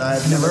 Yeah,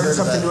 I've never heard of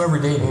Something that. new every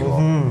day, people.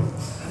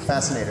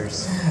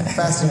 Fascinators.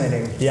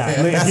 Fascinating. Yeah,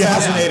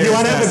 Fascinator. you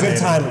want to have a good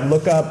time,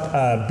 look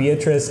up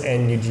Beatrice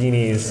and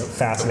Eugenie's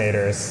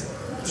Fascinators.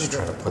 Just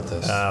trying to put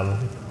this.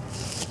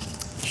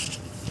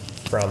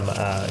 from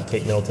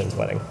Kate Middleton's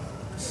wedding.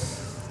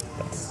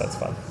 That's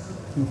fun.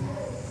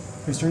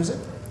 Whose turn is it?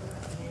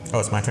 Oh,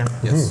 it's my turn?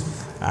 Yes.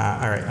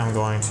 All right, I'm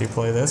going to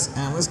play this,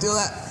 and let's do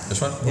that.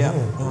 This one? Yeah.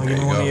 Give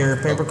me one of your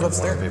paper clips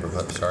one there. of the paper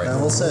clips, sorry.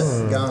 We'll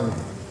set gone.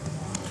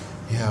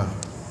 Yeah.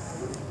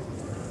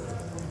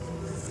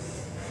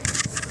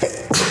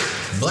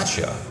 Bless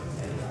you.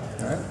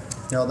 All right.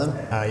 You all done?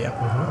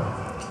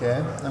 Yeah.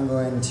 Okay. I'm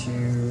going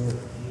to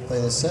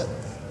play this set,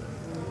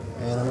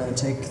 and I'm going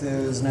to take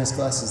those nice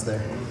glasses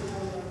there.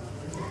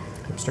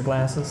 Hipster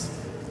glasses.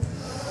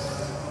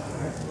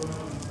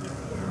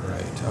 All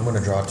right, I'm going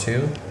to draw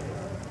 2.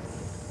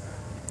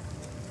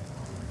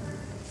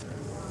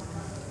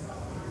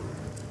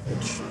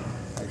 Which,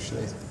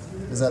 actually,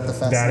 is that the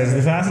fascinator? That is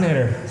the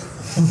fascinator.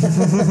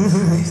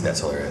 That's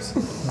hilarious.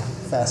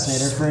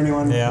 Fascinator for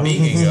anyone? Yeah.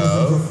 Speaking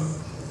of,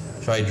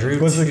 so I drew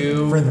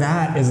 2. For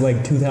that is like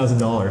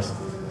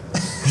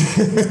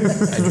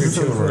 $2,000. I drew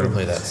 2 and we're going to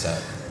play that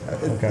set.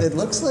 It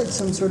looks like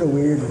some sort of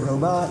weird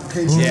robot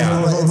creature.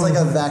 Yeah. It's like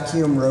a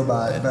vacuum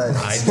robot, but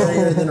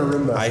scarier than a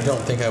Roomba. I don't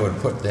think I would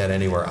put that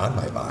anywhere on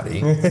my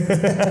body.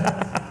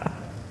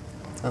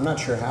 I'm not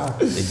sure how.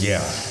 Yeah.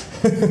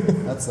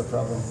 That's the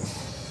problem.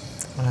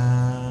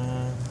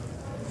 I'm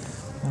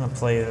going to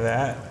play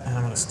that, and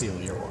I'm going to steal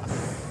your one.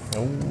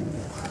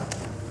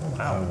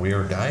 Wow, we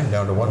are dying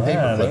down to 1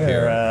 paper clip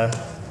here.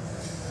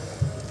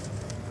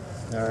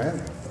 All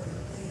right.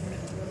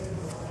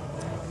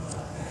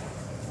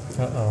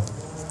 Uh-oh.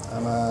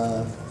 I'm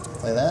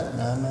play that,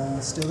 and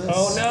I'm steal this.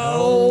 Oh,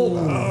 no!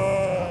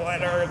 Oh,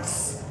 that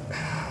hurts.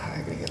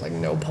 I'm going to get like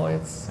no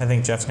points. I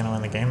think Jeff's going to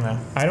win the game, though.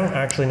 I don't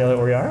actually know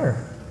that we are.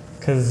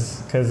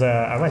 Because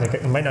I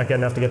might not get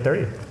enough to get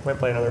 30. Might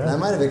play another I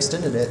round. might have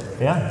extended it.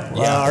 Yeah.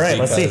 Yeah, All right,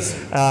 let's see.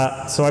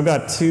 because- So I've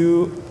got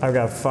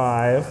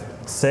 5,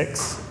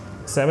 6,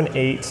 7,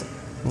 8,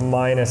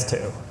 minus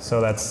 2. So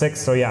that's 6.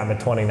 So yeah, I'm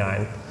at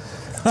 29.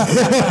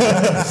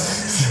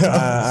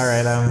 All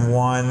right, I'm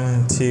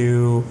 1,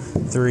 2,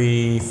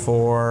 3,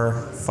 4,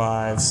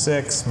 5,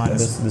 6,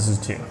 minus... This is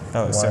 2.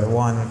 Oh, so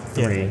 1,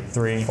 3,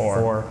 3, 4,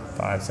 4,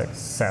 5, 6,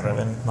 7.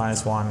 7,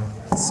 minus 1,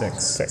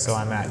 6. So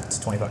I'm at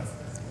 25.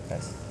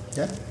 Nice.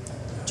 Yeah.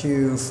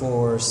 2,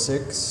 4,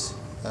 6,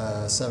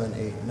 7,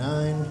 8,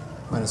 9,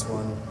 minus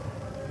 1,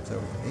 so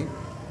 8.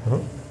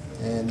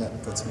 And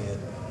that puts me at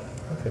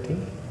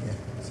 15. yeah,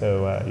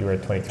 So you were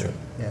at 22.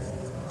 yeah,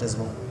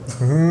 dismal.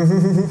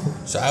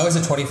 So I was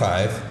at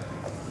 25.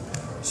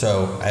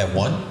 So I have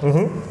 1.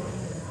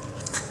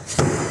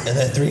 And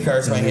then 3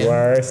 cards in my You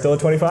hand. are still at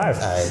 25.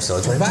 I'm still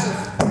at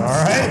 25. All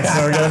right,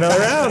 so we got another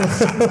round.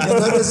 You'll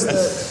notice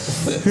that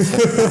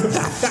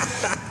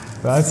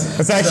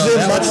That's actually So a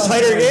that much was-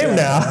 tighter game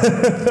now.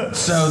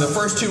 So the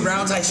first 2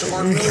 rounds I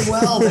scored really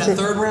well. That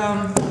 3rd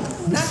round,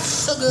 not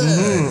so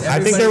good. I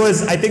think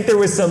there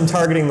was some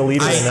targeting the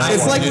leader in that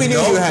It's one. like we knew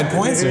you had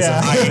points or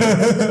Yeah.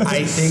 something.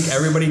 I think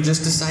everybody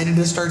just decided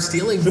to start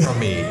stealing from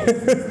me.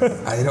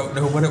 I don't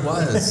know what it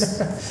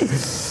was.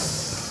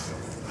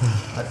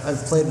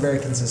 I've played very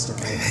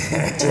consistently.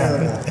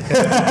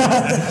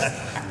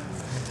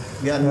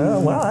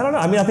 Well, I don't know.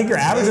 I mean, I think your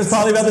average is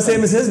probably about the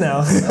same as his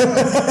now.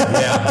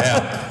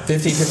 Yeah.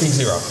 15, 15,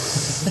 0.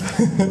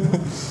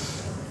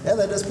 Yeah,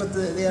 that does put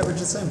the average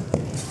the same.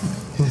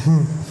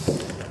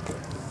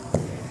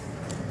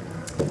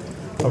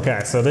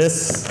 Okay, so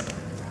this,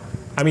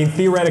 I mean,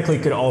 theoretically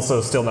could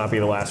also still not be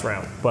the last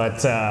round, but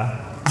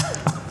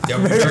That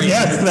would be, very,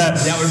 Yes,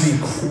 that would be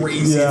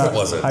crazy if it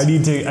wasn't. I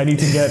need to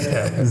get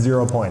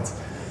 0 points.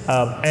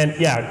 And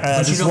yeah, But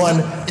you just know one.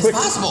 what? It's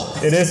possible.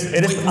 It is. We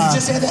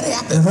just had that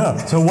happen.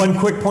 So one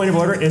quick point of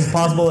order: it is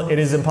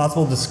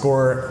impossible to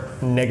score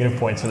negative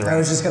points for the round. I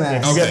was just gonna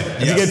ask. If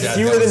you Yes, get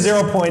fewer that than was-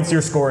 0 points,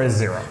 your score is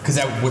 0. Because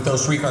with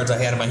those 3 cards I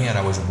had in my hand,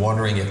 I was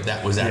wondering if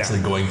that was actually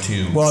going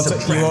to Well, so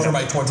subtract you-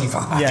 by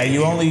 25. Yeah,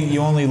 you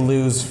only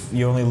lose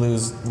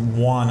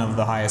one of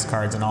the highest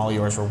cards, and all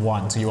yours were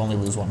 1, so you only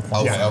lose 1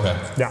 point. Okay.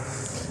 Yeah.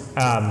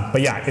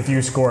 But yeah, if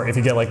you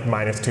get like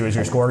 -2 as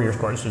your score is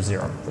just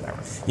 0 for that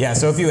one. Yeah,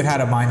 so if you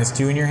had a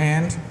 -2 in your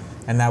hand,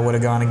 and that would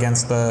have gone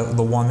against the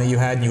 1 that you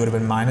had, and you would have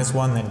been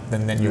 -1,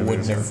 then you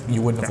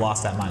wouldn't have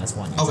lost that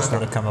 -1. You just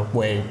would have come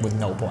away with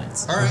no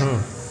points. All right.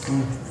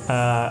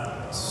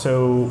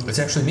 So It's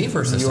actually me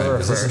first this time you're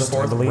because this is the first, I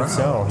 4th believe round.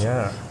 so.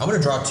 Yeah. I'm going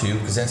to draw 2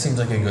 because that seems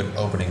like a good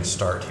opening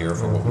start here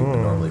for what we've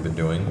normally been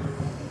doing.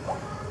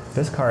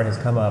 This card has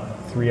come up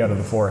 3 out of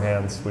the 4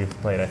 hands we've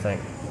played, I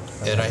think.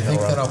 And I think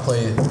that I'll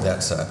play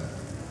that set,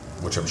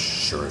 which I'm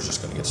sure is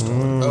just going to get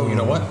stolen. Oh, you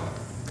know what?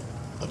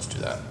 Let's do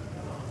that.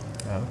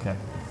 Okay.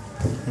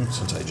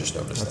 Since I just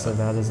noticed So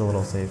that. that is a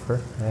little safer.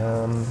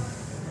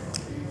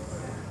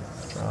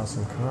 Draw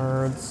some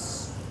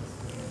cards.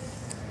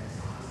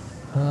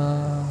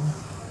 I'm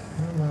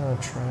gonna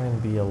try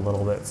and be a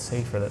little bit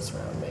safer this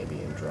round, maybe,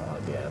 and draw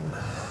again.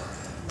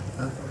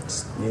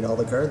 Just need all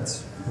the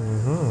cards.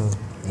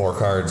 More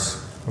cards.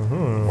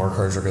 More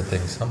cards are good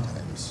things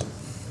sometimes.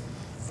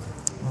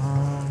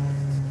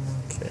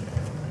 Okay.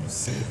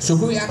 So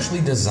who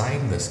actually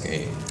designed this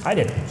game? I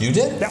did. You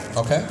did? Yeah.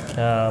 Okay.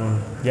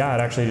 Yeah,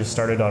 it actually just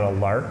started on a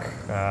lark.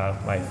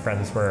 My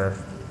friends were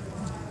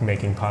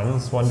making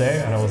puns one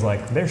day, and I was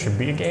like, there should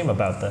be a game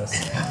about this.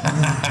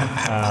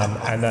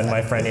 And then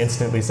my friend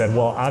instantly said,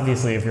 well,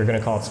 obviously, if you're going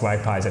to call it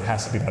Swagpies, it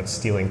has to be about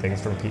stealing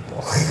things from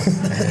people.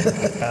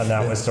 And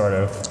that was sort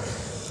of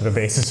the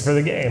basis for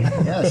the game.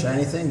 Yeah,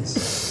 shiny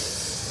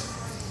things.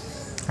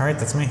 All right,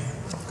 that's me.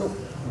 Cool.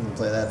 I'm gonna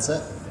play that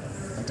set.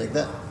 I'll take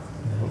that.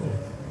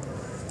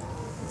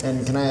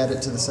 And can I add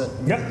it to the set?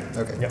 Yep.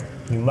 Okay. Yep.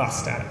 You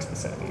must add it to the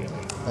set immediately.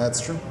 That's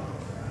true.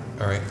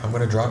 All right, I'm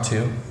going to draw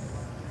 2.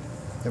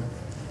 Yep.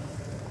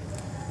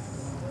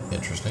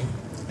 Interesting.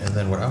 And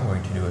then what I'm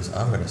going to do is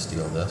I'm going to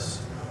steal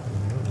this,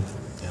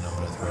 and I'm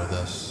going to throw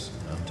this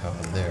on top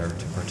of there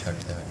to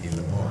protect that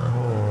even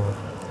more.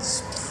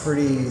 It's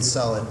pretty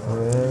solid. All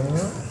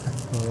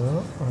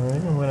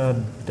right, I'm going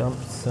to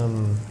dump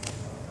some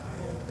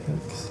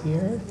pinks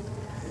here,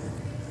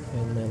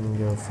 and then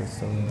go for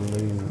some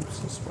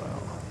blues as well.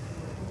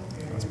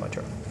 That's my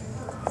turn.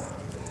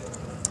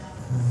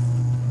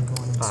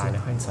 In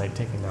hindsight,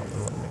 taking that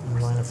one I'm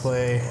going to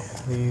play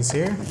these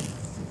here.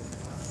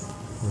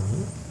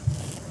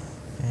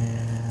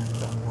 And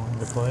I'm going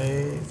to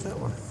play that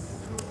one.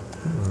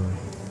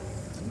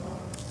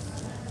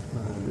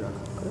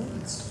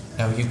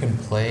 Now you can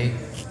play,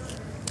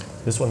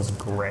 This one's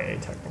gray,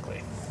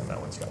 technically, and that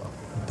one's yellow.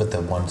 but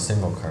the one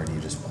single card you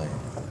just played.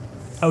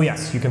 Oh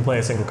yes, you can play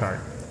a single card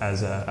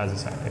as a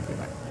set if you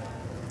like.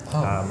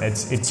 Oh. It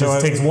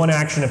just takes one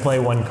action to play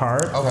one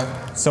card. Okay.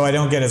 So I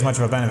don't get as much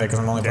of a benefit because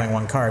I'm only playing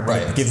one card, but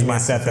Right. it gives me a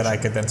set that I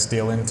could then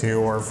steal into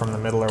or from the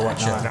middle or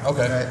whatnot. Okay. All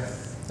right.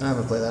 I'm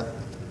gonna play that.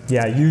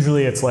 Yeah,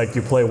 usually it's like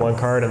you play one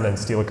card and then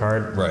steal a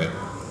card. Right.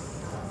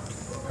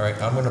 All right,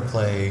 I'm going to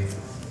play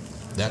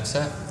that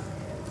set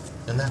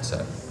and that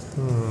set.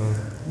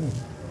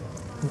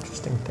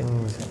 Interesting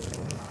things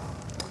happening.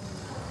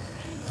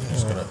 I'm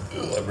just going to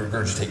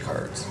regurgitate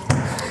cards. All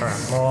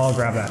right, well, I'll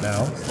grab that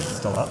now. It's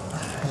still up.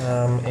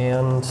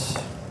 And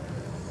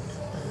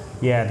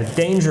yeah, the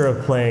danger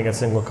of playing a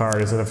single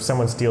card is that if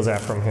someone steals that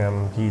from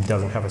him, he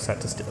doesn't have a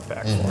set to steal it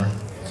back for.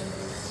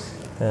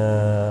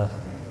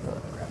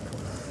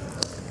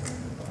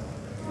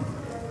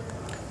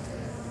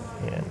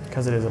 And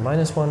because it is a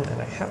 -1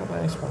 and I have a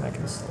 -1, I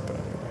can slip it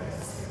anyway.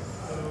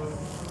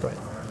 Go ahead.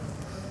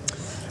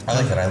 I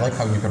like that. I like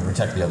how you can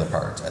protect the other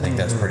cards. I think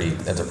that's a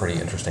pretty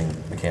interesting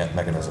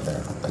mechanism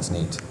there. That's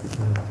neat.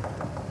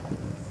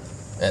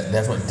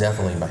 That's what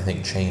definitely, I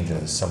think,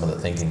 changes some of the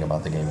thinking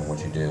about the game and what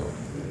you do.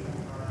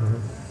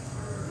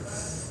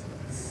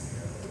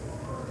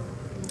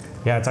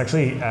 Yeah, it's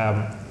actually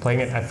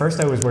playing it. At first,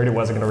 I was worried it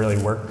wasn't going to really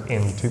work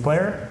in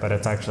 2-player, but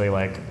it's actually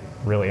like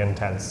really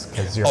intense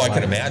because you're. Oh, I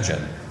can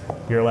imagine.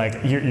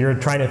 You're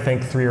trying to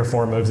think 3 or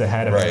 4 moves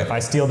ahead of it. If I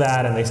steal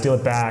that and they steal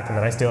it back, and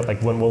then I steal it,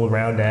 like when will the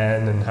round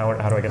end, and how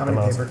do I get the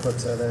most? How many paper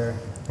clips are there?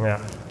 Yeah.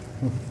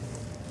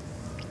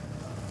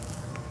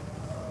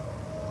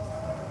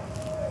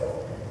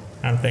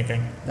 I'm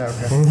thinking.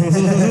 Okay.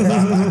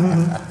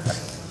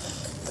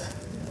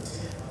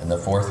 In the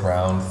 4th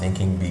round,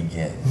 thinking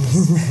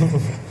begins.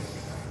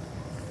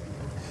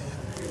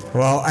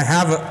 Well, I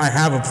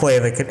have a play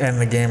that could end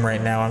the game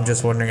right now. I'm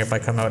just wondering if I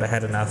come out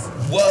ahead enough.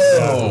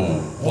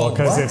 Whoa! Well,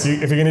 because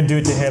if you're gonna do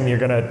it to him, you're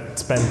gonna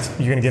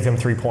give him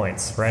 3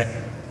 points, right?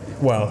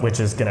 Well, Which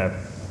is gonna.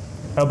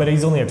 Oh, but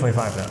he's only at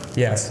 25 now.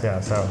 yes. Yeah.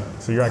 So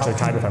you're actually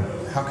tied with him.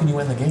 How can you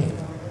win the game?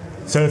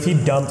 So if he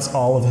dumps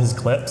all of his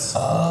clips,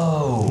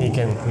 Oh. he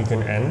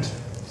can end.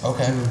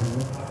 Okay.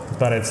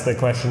 But it's the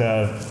question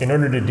of, in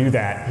order to do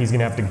that, he's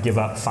gonna have to give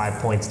up 5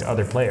 points to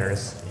other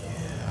players.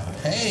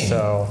 Hey.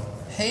 So.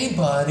 Hey,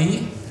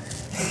 buddy.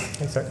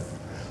 Thanks, sir.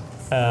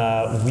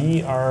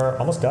 We are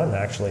almost done,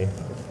 actually.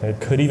 It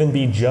could even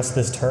be just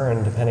this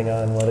turn, depending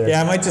on whether.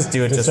 Yeah, I might just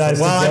do it just. Decides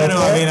to Well, I go don't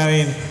know. for I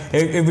mean,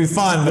 it'd be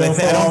fun, but Go I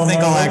for all don't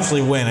think I'll Marvel?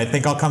 actually win. I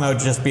think I'll come out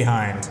just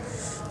behind.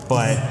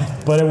 But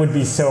But it would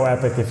be so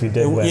epic if you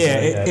did win. yeah,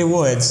 right? it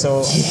would. So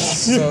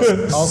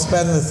I'll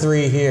spend the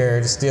 3 here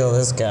to steal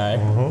this guy,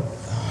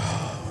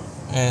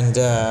 and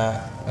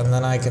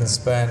then I can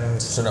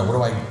spend. So now, what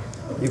do I?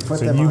 You put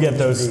So them you on get each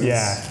those, of these.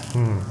 yeah,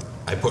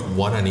 I put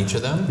 1 on each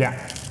of them. yeah,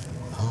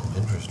 Oh,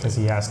 interesting. because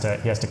he has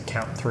to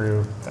count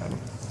through them.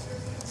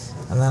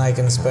 And then I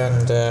can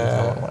spend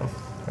One.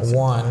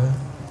 1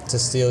 to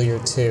steal your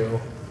 2.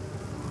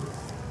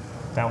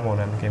 That won't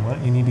end the game. What?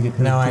 You need to get.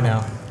 No, I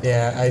know.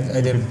 Yeah, I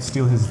did.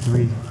 Steal his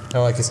 3.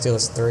 Oh, I could steal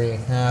his 3.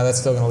 That's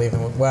still gonna leave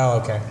him. Well,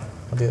 okay,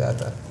 I'll do that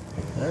then.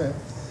 All right.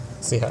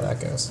 See how that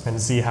goes. And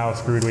see how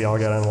screwed we all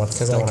get on what's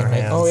Because still I in can our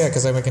make. hands. Oh yeah,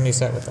 because I make a new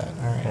set with that.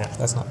 All right, Yeah.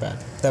 that's not bad.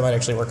 That might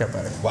actually work out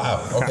better.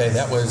 Wow. Okay,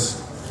 that was.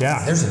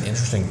 Yeah. There's an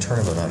interesting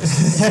tournament on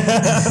this.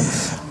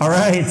 All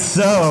right,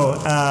 so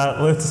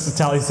let's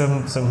tally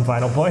some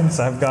final points.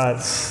 I've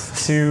got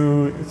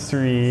 2,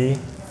 3,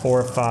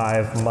 4,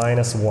 5,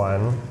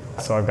 -1.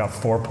 So I've got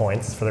 4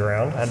 points for the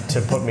round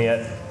to put me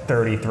at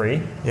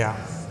 33. Yeah.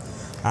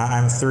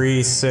 I'm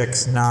 3,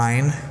 6,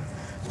 9,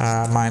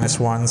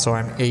 -1, so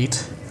I'm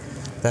 8.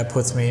 That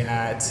puts me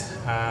at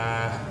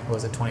What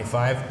was it,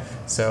 25?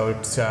 So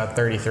it's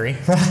 33.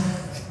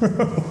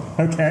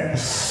 Okay.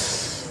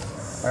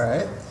 All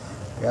right.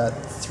 Got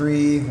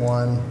 3,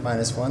 1,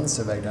 minus 1,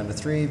 so back down to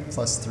 3.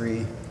 Plus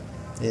 3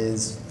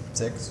 is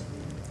 6.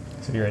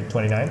 So you're at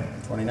 29.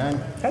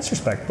 29. That's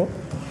respectable.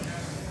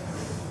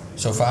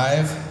 So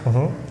 5,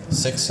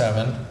 6,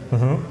 7,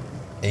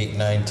 8,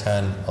 9,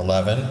 10,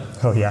 11.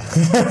 Oh yeah.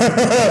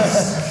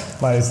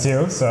 Minus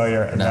 2, so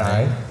you're at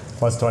 9. 9.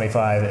 Plus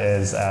 25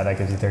 is, that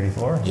gives you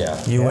 34. Yeah.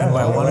 You win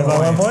by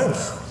one point.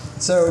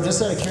 So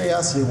just out of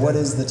curiosity, what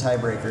is the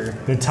tiebreaker?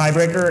 The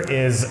tiebreaker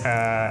is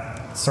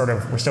sort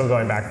of, we're still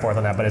going back and forth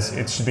on that, but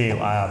it should be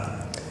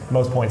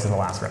most points in the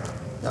last round.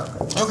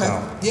 Okay.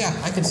 Okay. Yeah,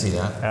 I can see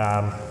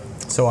that.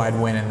 So I'd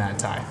win in that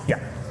tie. Yeah.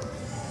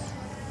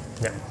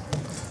 Yeah.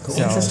 Cool.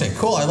 Interesting.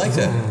 Cool. I liked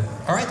it.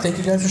 All right. Thank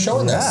you guys for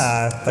showing this.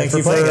 Thank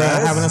you for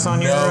having us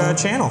on your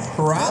channel.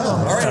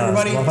 Problem. All right,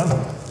 everybody. Well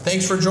done.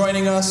 Thanks for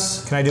joining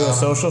us. Can I do a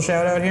social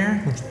shout out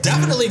here?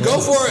 Definitely go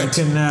for it.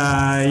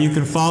 You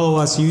can follow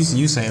us.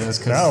 You say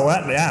this. Oh,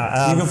 what?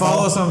 Yeah. You can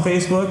follow us on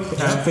Facebook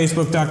at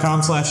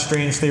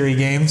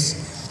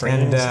facebook.com/strangetheorygames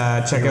and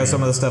check out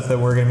some of the stuff that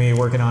we're going to be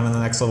working on in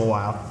the next little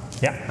while.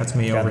 Yeah. That's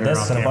me Got over here this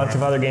on and a camera. bunch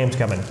of other games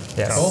coming.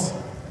 Yes. Cool.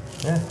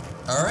 Yeah.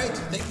 All right.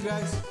 Thank you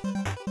guys.